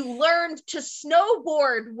that you learned to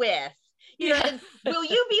snowboard with? You know, will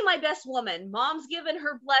you be my best woman? Mom's given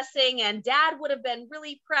her blessing and dad would have been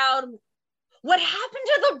really proud. what happened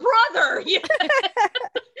to the brother?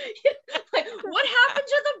 Like, what happened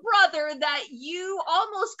to the brother that you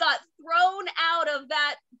almost got thrown out of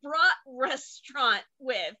that brat restaurant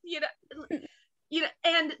with?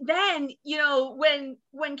 And then,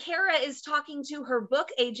 when Kara is talking to her book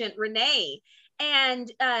agent, Renee,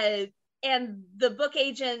 and the book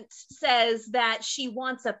agent says that she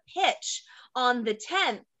wants a pitch on the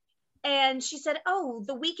 10th. And she said, oh,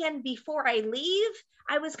 the weekend before I leave,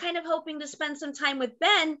 I was kind of hoping to spend some time with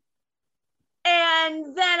Ben.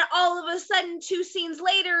 And then all of a sudden, 2 scenes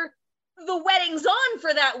later, the wedding's on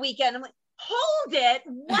for that weekend. I'm like, hold it,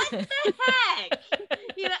 what the heck?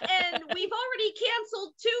 And we've already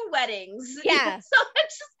canceled 2 weddings. Yeah. So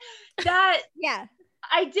it's just that. Yeah.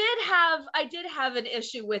 I did have an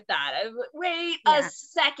issue with that. Wait a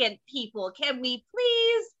second, people. Can we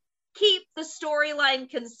please keep the storyline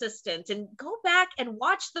consistent and go back and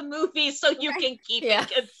watch the movie so you can keep it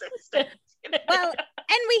consistent? Well,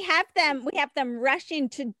 and we have them rushing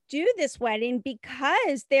to do this wedding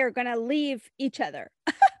because they're gonna leave each other.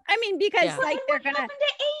 I mean, because like they're gonna. What happened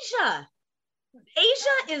to Asia?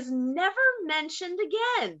 Asia is never mentioned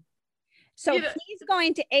again. So he's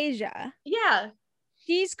going to Asia. Yeah.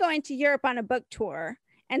 She's going to Europe on a book tour.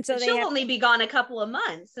 And so she'll only be gone a couple of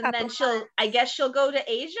months. And then I guess she'll go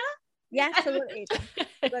to Asia. Yeah, she'll go to Asia.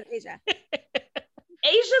 Go to Asia.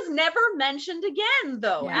 Asia's never mentioned again,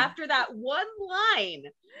 though, after that one line.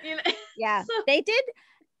 Yeah, so, they did.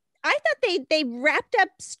 I thought they wrapped up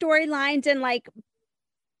storylines and like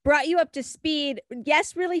brought you up to speed.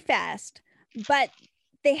 Yes, really fast, but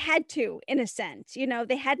they had to, in a sense,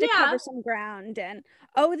 they had to cover some ground and,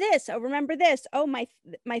 remember this. Oh, my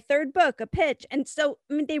 3rd book, a pitch. And so,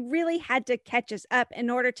 I mean, they really had to catch us up in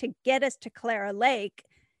order to get us to Clara Lake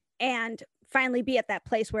and finally be at that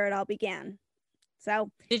place where it all began.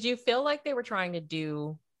 So did you feel like they were trying to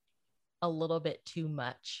do a little bit too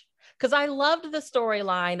much? Because I loved the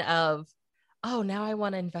storyline of, oh, now I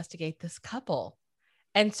want to investigate this couple.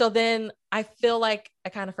 And so then I feel like I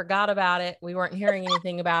kind of forgot about it. We weren't hearing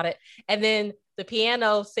anything about it. And then the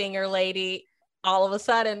piano singer lady, all of a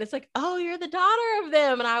sudden, it's like, oh, you're the daughter of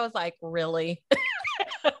them. And I was like, really?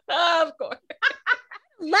 Of course.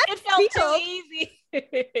 It felt too easy.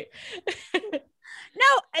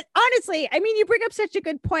 No, honestly, I mean, you bring up such a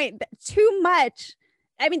good point. That too much.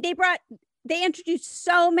 I mean, they introduced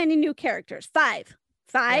so many new characters. Five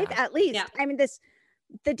at least. Yeah. I mean,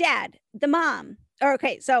 the dad, the mom.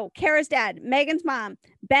 Okay, so Kara's dad, Megan's mom,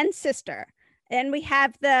 Ben's sister. And we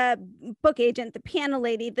have the book agent, the piano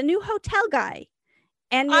lady, the new hotel guy.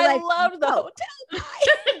 And I love the hotel guy.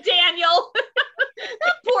 Daniel.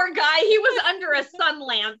 That poor guy. He was under a sun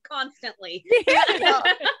lamp constantly.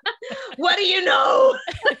 What do you know?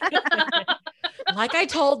 Like I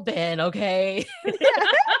told Ben, okay.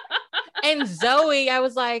 And Zoe, I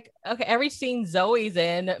was like, okay, every scene Zoe's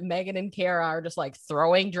in, Megan and Kara are just like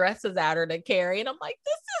throwing dresses at her to carry. And I'm like,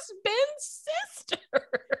 this is Ben's sister.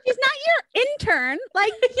 She's not your intern.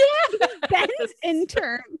 Like, Ben's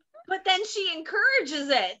intern. But then she encourages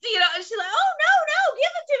it. She's like, oh, no,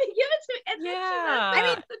 give it to me. And I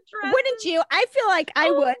mean, wouldn't you? I feel like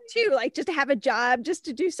I would too, like just to have a job, just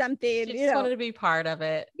to do something. She just wanted to be part of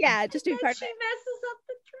it. Yeah, just to be part of it. She messes up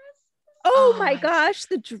the dress. Oh my gosh,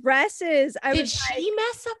 the dresses. Did she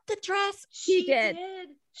mess up the dress? She did.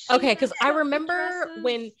 Okay, because I remember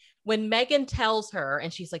when Megan tells her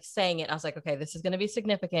and she's like saying it, I was like, okay, this is going to be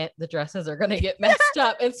significant. The dresses are going to get messed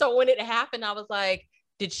up. And so when it happened, I was like,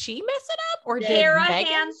 did she mess it up or Kara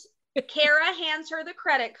hands her the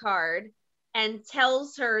credit card and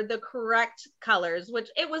tells her the correct colors, which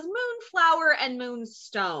it was moonflower and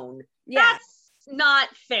moonstone. Yeah. That's not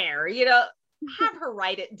fair. Have her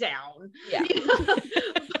write it down. Yeah.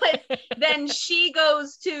 But then she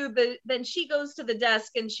goes to the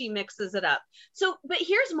desk and she mixes it up. So, but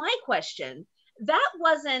here's my question. That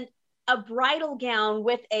wasn't a bridal gown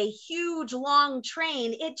with a huge long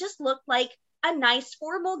train. It just looked like a nice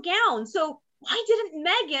formal gown. So why didn't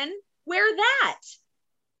Megan wear that?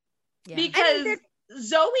 Yeah. Because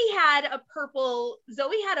Zoe had a purple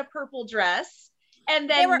dress, and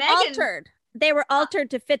then they were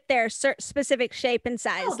altered to fit their specific shape and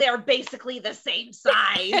size. Oh, they're basically the same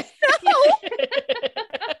size. No,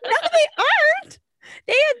 they aren't.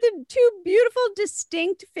 They had the 2 beautiful,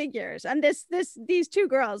 distinct figures, and these 2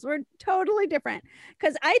 girls were totally different.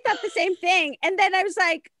 Because I thought the same thing, and then I was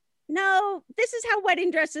like, no, this is how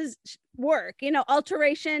wedding dresses work.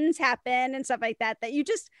 Alterations happen and stuff like that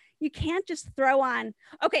you can't just throw on.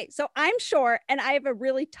 Okay, so I'm short and I have a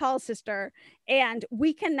really tall sister, and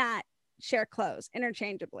we cannot share clothes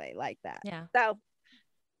interchangeably like that. Yeah. So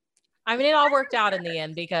I mean, it all worked out in the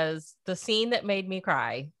end because the scene that made me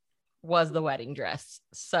cry was the wedding dress.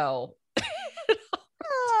 So,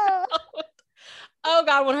 oh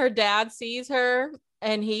God, when her dad sees her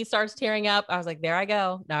and he starts tearing up, I was like, there I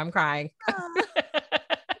go. Now I'm crying. I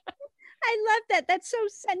love that. That's so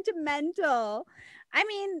sentimental. I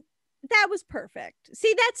mean, that was perfect.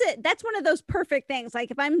 See, that's it. That's one of those perfect things. Like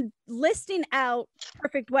if I'm listing out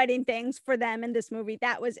perfect wedding things for them in this movie,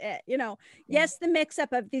 that was it. You know, yes, the mix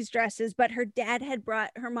up of these dresses, but her dad had brought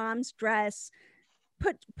her mom's dress,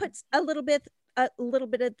 puts a little bit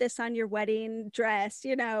of this on your wedding dress,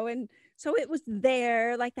 you know, and so it was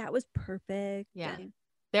there. Like that was perfect. Yeah.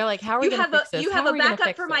 They're like, how are we going to fix this? You have a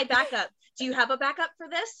backup for my backup. Do you have a backup for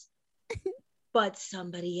this? But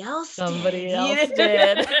somebody else did.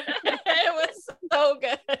 It was so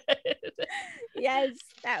good. Yes,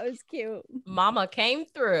 that was cute. Mama came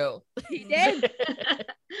through. She did.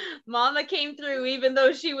 Mama came through, even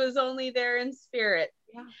though she was only there in spirit.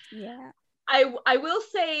 Yeah. I will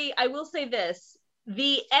say this.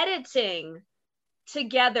 The editing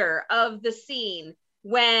together of the scene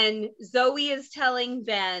when Zoe is telling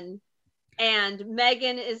Ben and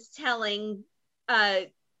Megan is telling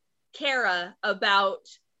Kara about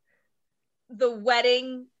the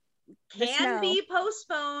wedding can be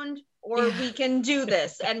postponed, or we can do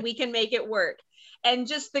this and we can make it work. And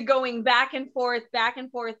just the going back and forth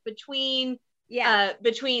between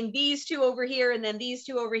between these two over here and then these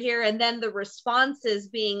two over here, and then the responses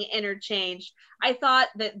being interchanged. I thought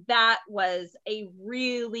that was a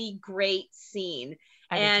really great scene.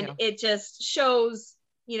 And it just shows,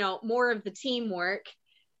 you know, more of the teamwork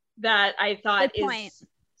that I thought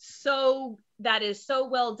is so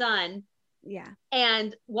well done. Yeah.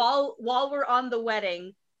 And while we're on the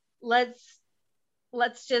wedding, let's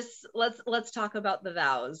talk about the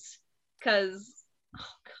vows, because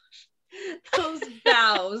oh gosh, those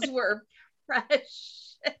vows were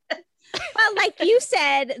precious. Well, like you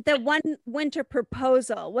said, the one winter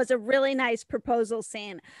proposal was a really nice proposal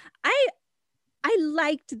scene. I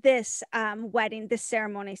liked this wedding, this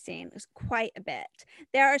ceremony scene. It was quite a bit.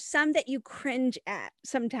 There are some that you cringe at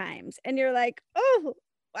sometimes, and you're like, oh,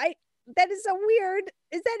 that is so weird.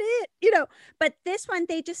 Is that it? You know, but this one,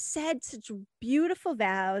 they just said such beautiful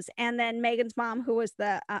vows. And then Megan's mom, who was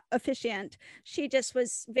the officiant, she just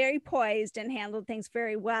was very poised and handled things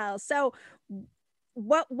very well. So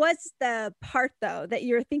what was the part, though, that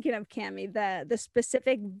you're thinking of, Cammie, the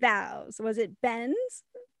specific vows? Was it Ben's?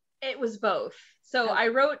 It was both. So I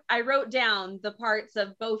wrote down the parts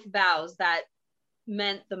of both vows that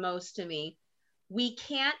meant the most to me. We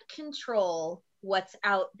can't control what's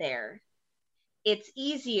out there. It's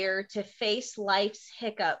easier to face life's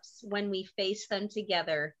hiccups when we face them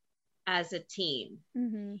together as a team.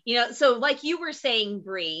 Mm-hmm. You know, so like you were saying,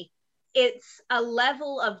 Brie, it's a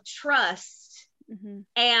level of trust, mm-hmm.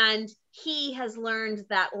 and he has learned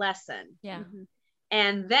that lesson. Yeah. Mm-hmm.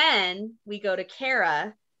 And then we go to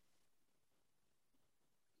Kara.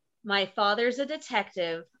 My father's a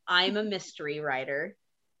detective. I'm a mystery writer.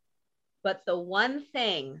 But the one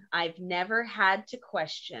thing I've never had to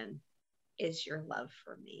question is your love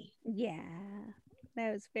for me. Yeah,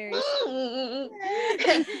 that was very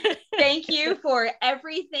Thank you for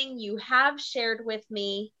everything you have shared with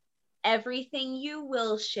me, everything you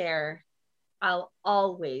will share. I'll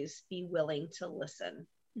always be willing to listen.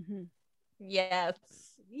 Mm-hmm. Yes.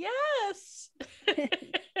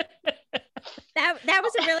 That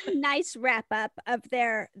was a really nice wrap up of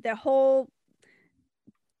the whole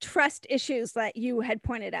trust issues that you had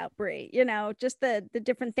pointed out, Brie. You know, just the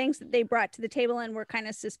different things that they brought to the table and were kind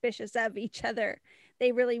of suspicious of each other.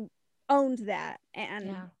 They really owned that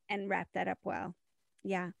and wrapped that up well.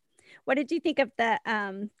 Yeah. What did you think of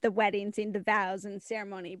the wedding scene, the vows and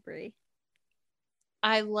ceremony, Brie?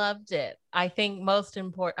 I loved it. I think most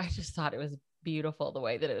important, I just thought it was beautiful the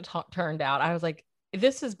way that it turned out. I was like,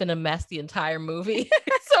 this has been a mess the entire movie.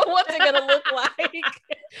 So what's it going to look like?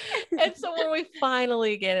 And so when we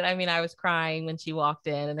finally get it, I mean, I was crying when she walked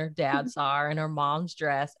in and her dad saw her in her mom's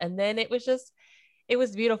dress. And then it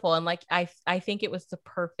was beautiful. And like, I think it was the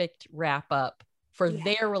perfect wrap up for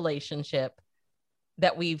their relationship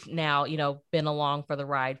that we've now, you know, been along for the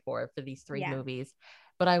ride for these three movies.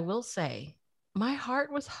 But I will say, my heart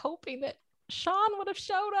was hoping that Sean would have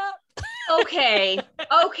showed up. Okay.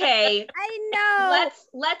 I know.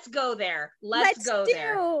 Let's go there. Let's go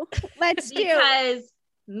there. Because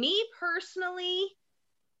me personally,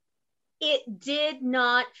 it did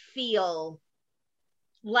not feel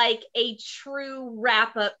like a true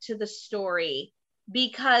wrap up to the story,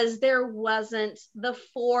 because there wasn't the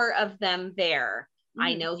four of them there.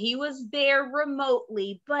 I know he was there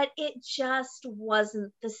remotely, but it just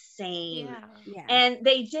wasn't the same. Yeah. And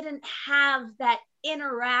they didn't have that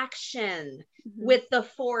interaction with the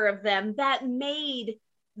four of them that made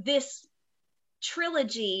this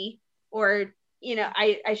trilogy, or, you know,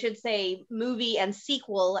 I should say movie and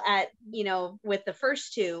sequel at, you know, with the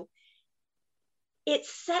first two, it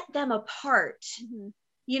set them apart.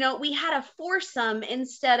 You know, we had a foursome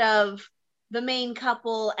instead of the main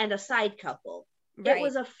couple and a side couple. Right. It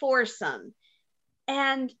was a foursome.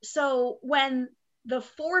 And so when the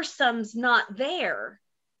foursome's not there,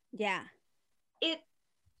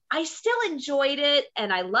 I still enjoyed it,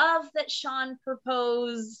 and I love that Sean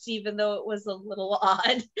proposed, even though it was a little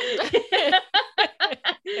odd.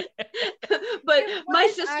 But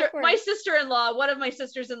my sister-in-law, one of my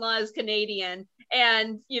sisters-in-law is Canadian,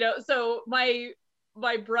 and you know, so my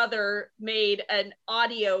brother made an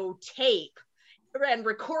audio tape and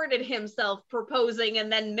recorded himself proposing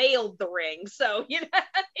and then mailed the ring. So, you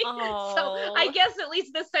know, so I guess at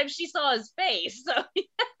least this time she saw his face. So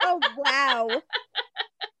oh wow.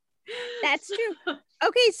 That's true.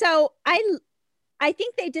 Okay, so I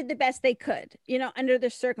think they did the best they could, you know, under the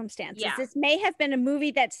circumstances. Yeah. This may have been a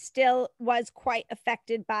movie that still was quite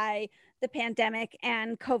affected by the pandemic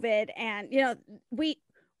and COVID, and you know,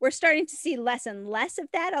 we're starting to see less and less of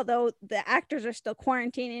that, although the actors are still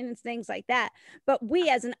quarantining and things like that. But we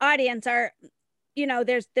as an audience are, you know,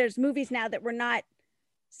 there's movies now that we're not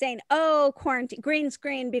saying, oh, quarantine, green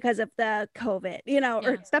screen because of the COVID, you know,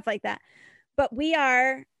 or stuff like that. But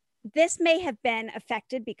this may have been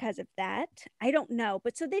affected because of that. I don't know.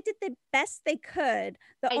 But so they did the best they could.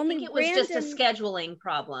 I think it was just a scheduling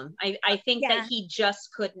problem. I think that he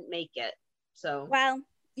just couldn't make it. So, well,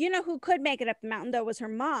 you know who could make it up the mountain though was her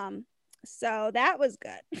mom. So that was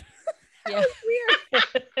good. That was weird.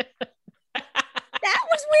 That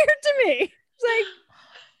was weird to me. It's like,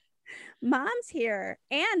 mom's here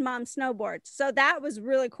and mom snowboards. So that was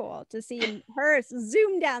really cool to see her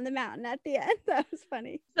zoom down the mountain at the end. That was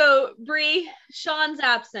funny. So Bree, Sean's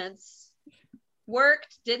absence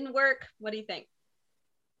worked, didn't work? What do you think?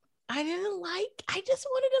 I just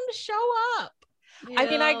wanted him to show up. Yeah. I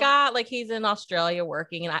mean, I got like he's in Australia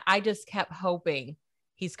working, and I just kept hoping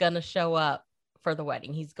he's gonna show up for the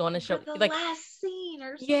wedding. He's going to show the like last scene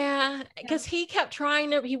or something. Yeah, because he kept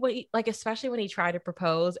trying to. He like, especially when he tried to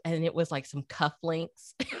propose, and it was like some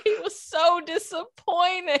cufflinks. He was so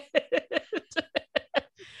disappointed.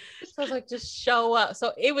 So I was like, just show up.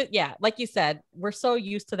 So it was, like you said, we're so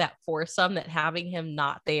used to that foursome that having him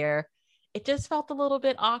not there, it just felt a little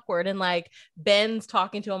bit awkward. And like Ben's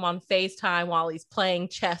talking to him on FaceTime while he's playing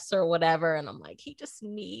chess or whatever. And I'm like, he just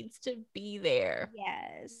needs to be there.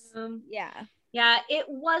 Yes. Yeah, it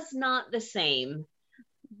was not the same.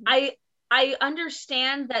 I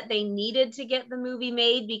understand that they needed to get the movie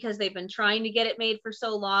made because they've been trying to get it made for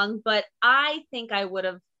so long, but I think I would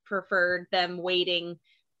have preferred them waiting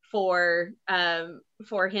for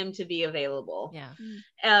him to be available.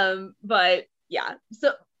 But yeah.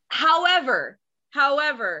 So however,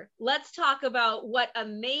 let's talk about what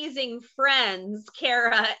amazing friends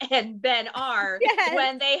Kara and Ben are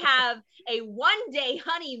when they have a one-day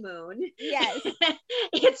honeymoon. Yes.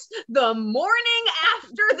 It's the morning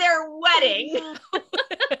after their wedding.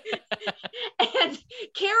 And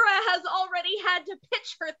Kara has already had to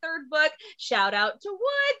pitch her third book. Shout out to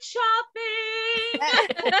Wood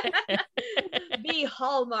Chopping. The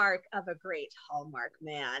hallmark of a great Hallmark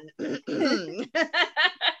man.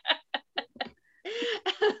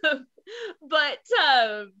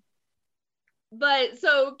 But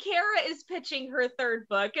so Kara is pitching her third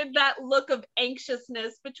book, and that look of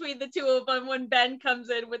anxiousness between the two of them when Ben comes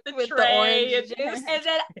in with the tray, and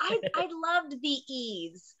then I loved the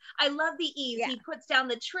ease. I love the ease. Yeah. He puts down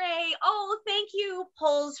the tray. Oh, thank you.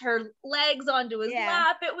 Pulls her legs onto his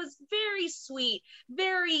lap. It was very sweet,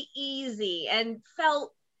 very easy, and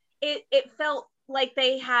it felt like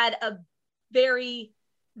they had a very,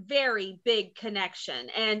 very big connection,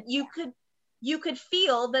 and you could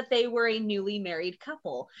feel that they were a newly married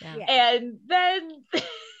couple. Yeah. And then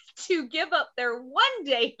to give up their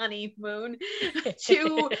one-day honeymoon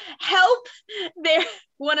to help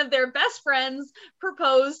one of their best friends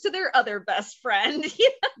propose to their other best friend.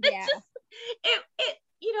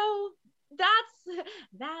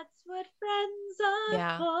 That's what friends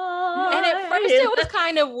are for. And at first it was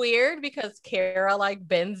kind of weird because Kara like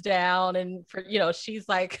bends down and she's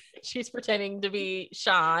like she's pretending to be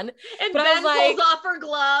Sean. And but Ben pulls off her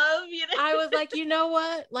glove. I was like, you know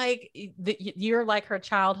what? Like, you're like her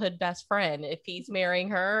childhood best friend. If he's marrying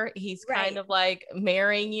her, he's kind of like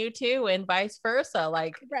marrying you too, and vice versa.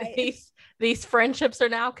 Like these friendships are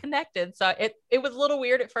now connected. So it was a little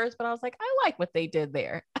weird at first, but I was like, I like what they did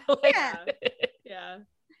there.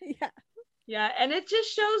 Yeah. And it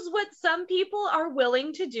just shows what some people are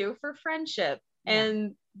willing to do for friendship.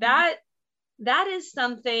 And that is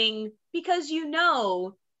something, because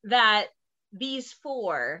that these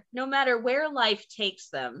four, no matter where life takes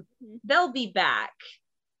them, they'll be back.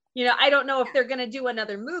 I don't know if they're going to do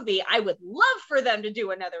another movie. I would love for them to do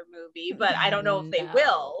another movie, but I don't know if they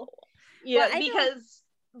will.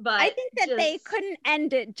 But I think that they couldn't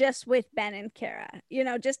end it just with Ben and Kara,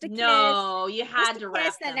 just a kiss. No, you had to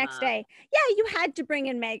wrap the next day. Yeah, you had to bring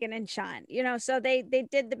in Megan and Sean, so they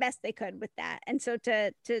did the best they could with that. And so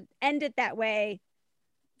to end it that way,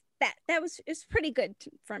 it's pretty good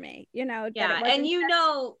for me, Yeah,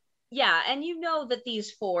 and that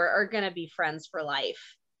these four are going to be friends for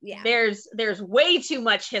life. Yeah. There's way too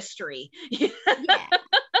much history.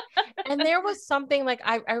 And there was something like,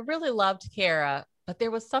 I really loved Kara, but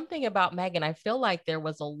there was something about Megan. I feel like there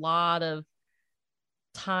was a lot of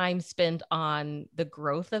time spent on the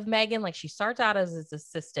growth of Megan. Like, she starts out as his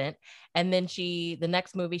assistant, and then the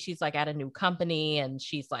next movie, she's like at a new company and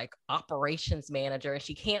she's like operations manager, and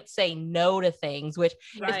she can't say no to things, which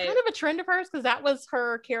is kind of a trend of hers, because that was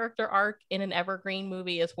her character arc in an Evergreen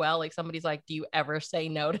movie as well. Like, somebody's like, do you ever say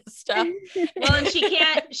no to stuff? Well, and she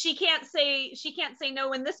can't say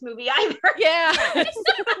no in this movie either. Yeah.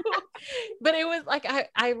 But it was like,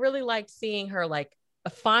 I really liked seeing her, like,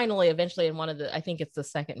 finally, eventually in one of the, I think it's the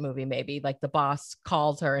second movie, maybe, like the boss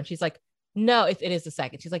calls her and she's like, no, it is the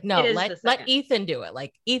second. She's like, no, let Ethan do it.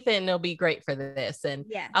 Like, Ethan will be great for this.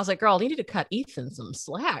 And I was like, girl, you need to cut Ethan some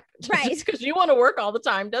slack. Just because you want to work all the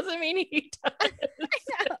time doesn't mean he does. I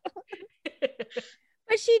know.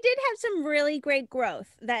 But she did have some really great growth.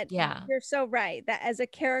 You're so right, that as a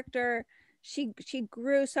character, she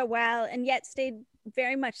grew so well, and yet stayed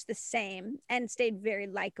very much the same and stayed very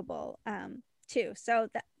likable. Too. So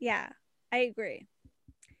I agree.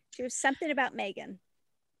 There was something about Megan.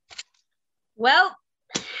 Well,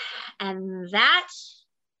 and that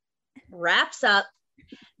wraps up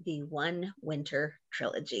the One Winter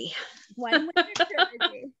Trilogy. One Winter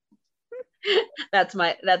Trilogy. That's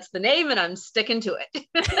the name, and I'm sticking to it.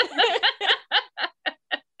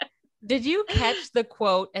 Did you catch the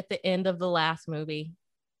quote at the end of the last movie?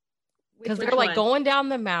 Because they're like going down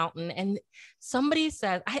the mountain, and somebody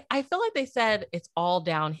said, I feel like they said it's all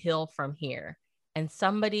downhill from here. And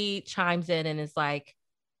somebody chimes in and is like,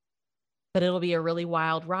 but it'll be a really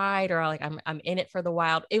wild ride, or like, I'm in it for the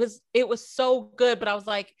wild. It was so good, but I was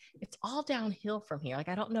like, it's all downhill from here. Like,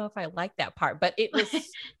 I don't know if I like that part, but it was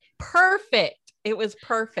perfect. It was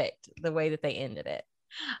perfect the way that they ended it.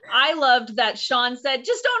 I loved that Sean said,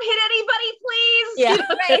 just don't hit anybody, please. Yeah.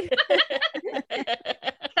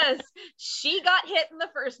 Because she got hit in the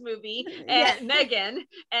first movie, and Megan,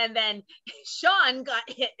 and then Sean got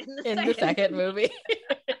hit in the second movie.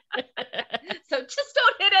 So just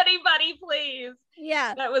don't hit anybody, please.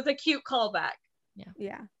 Yeah. That was a cute callback.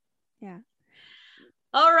 Yeah.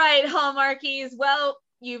 All right, Hallmarkies. Well,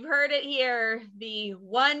 you've heard it here. The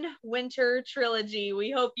One Winter Trilogy.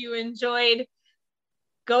 We hope you enjoyed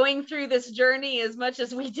going through this journey as much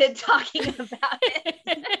as we did talking about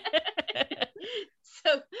it.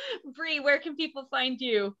 So, Bree, where can people find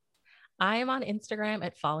you? I am on Instagram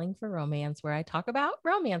at Falling for Romance, where I talk about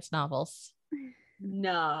romance novels.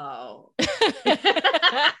 No.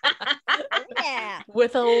 Yeah.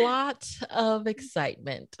 With a lot of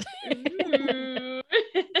excitement.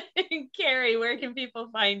 Carrie, where can people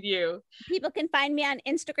find you? People can find me on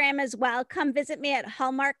Instagram as well. Come visit me at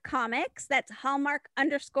Hallmark Comics. That's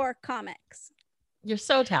Hallmark_comics. You're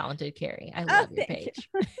so talented, Carrie. I love your page.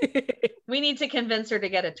 We need to convince her to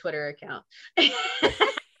get a Twitter account.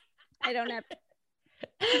 I don't have.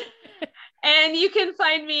 And you can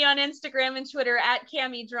find me on Instagram and Twitter at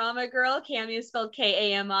Cami Drama Girl. Cami is spelled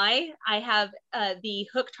Kami. I have the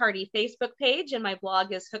Hooked Hardy Facebook page, and my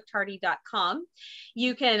blog is hookedhardy.com.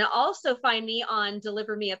 You can also find me on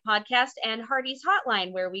Deliver Me a Podcast and Hardy's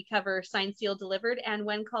Hotline, where we cover Signed, Sealed, Delivered, and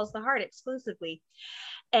When Calls the Heart exclusively.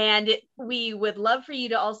 And we would love for you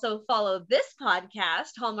to also follow this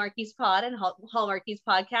podcast, Hallmarkies Pod and Hallmarkies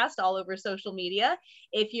Podcast, all over social media.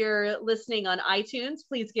 If you're listening on iTunes,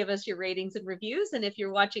 please give us your ratings and reviews. And if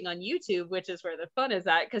you're watching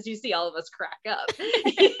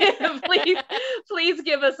please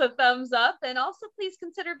give us a thumbs up, and also please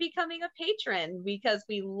consider becoming a patron, because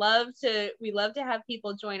we love to have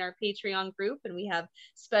people join our Patreon group, and we have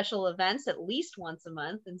special events at least once a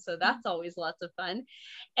month, and so that's always lots of fun.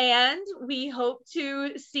 And we hope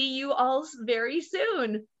to see you all very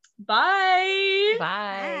soon. Bye.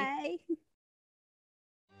 Bye. Bye.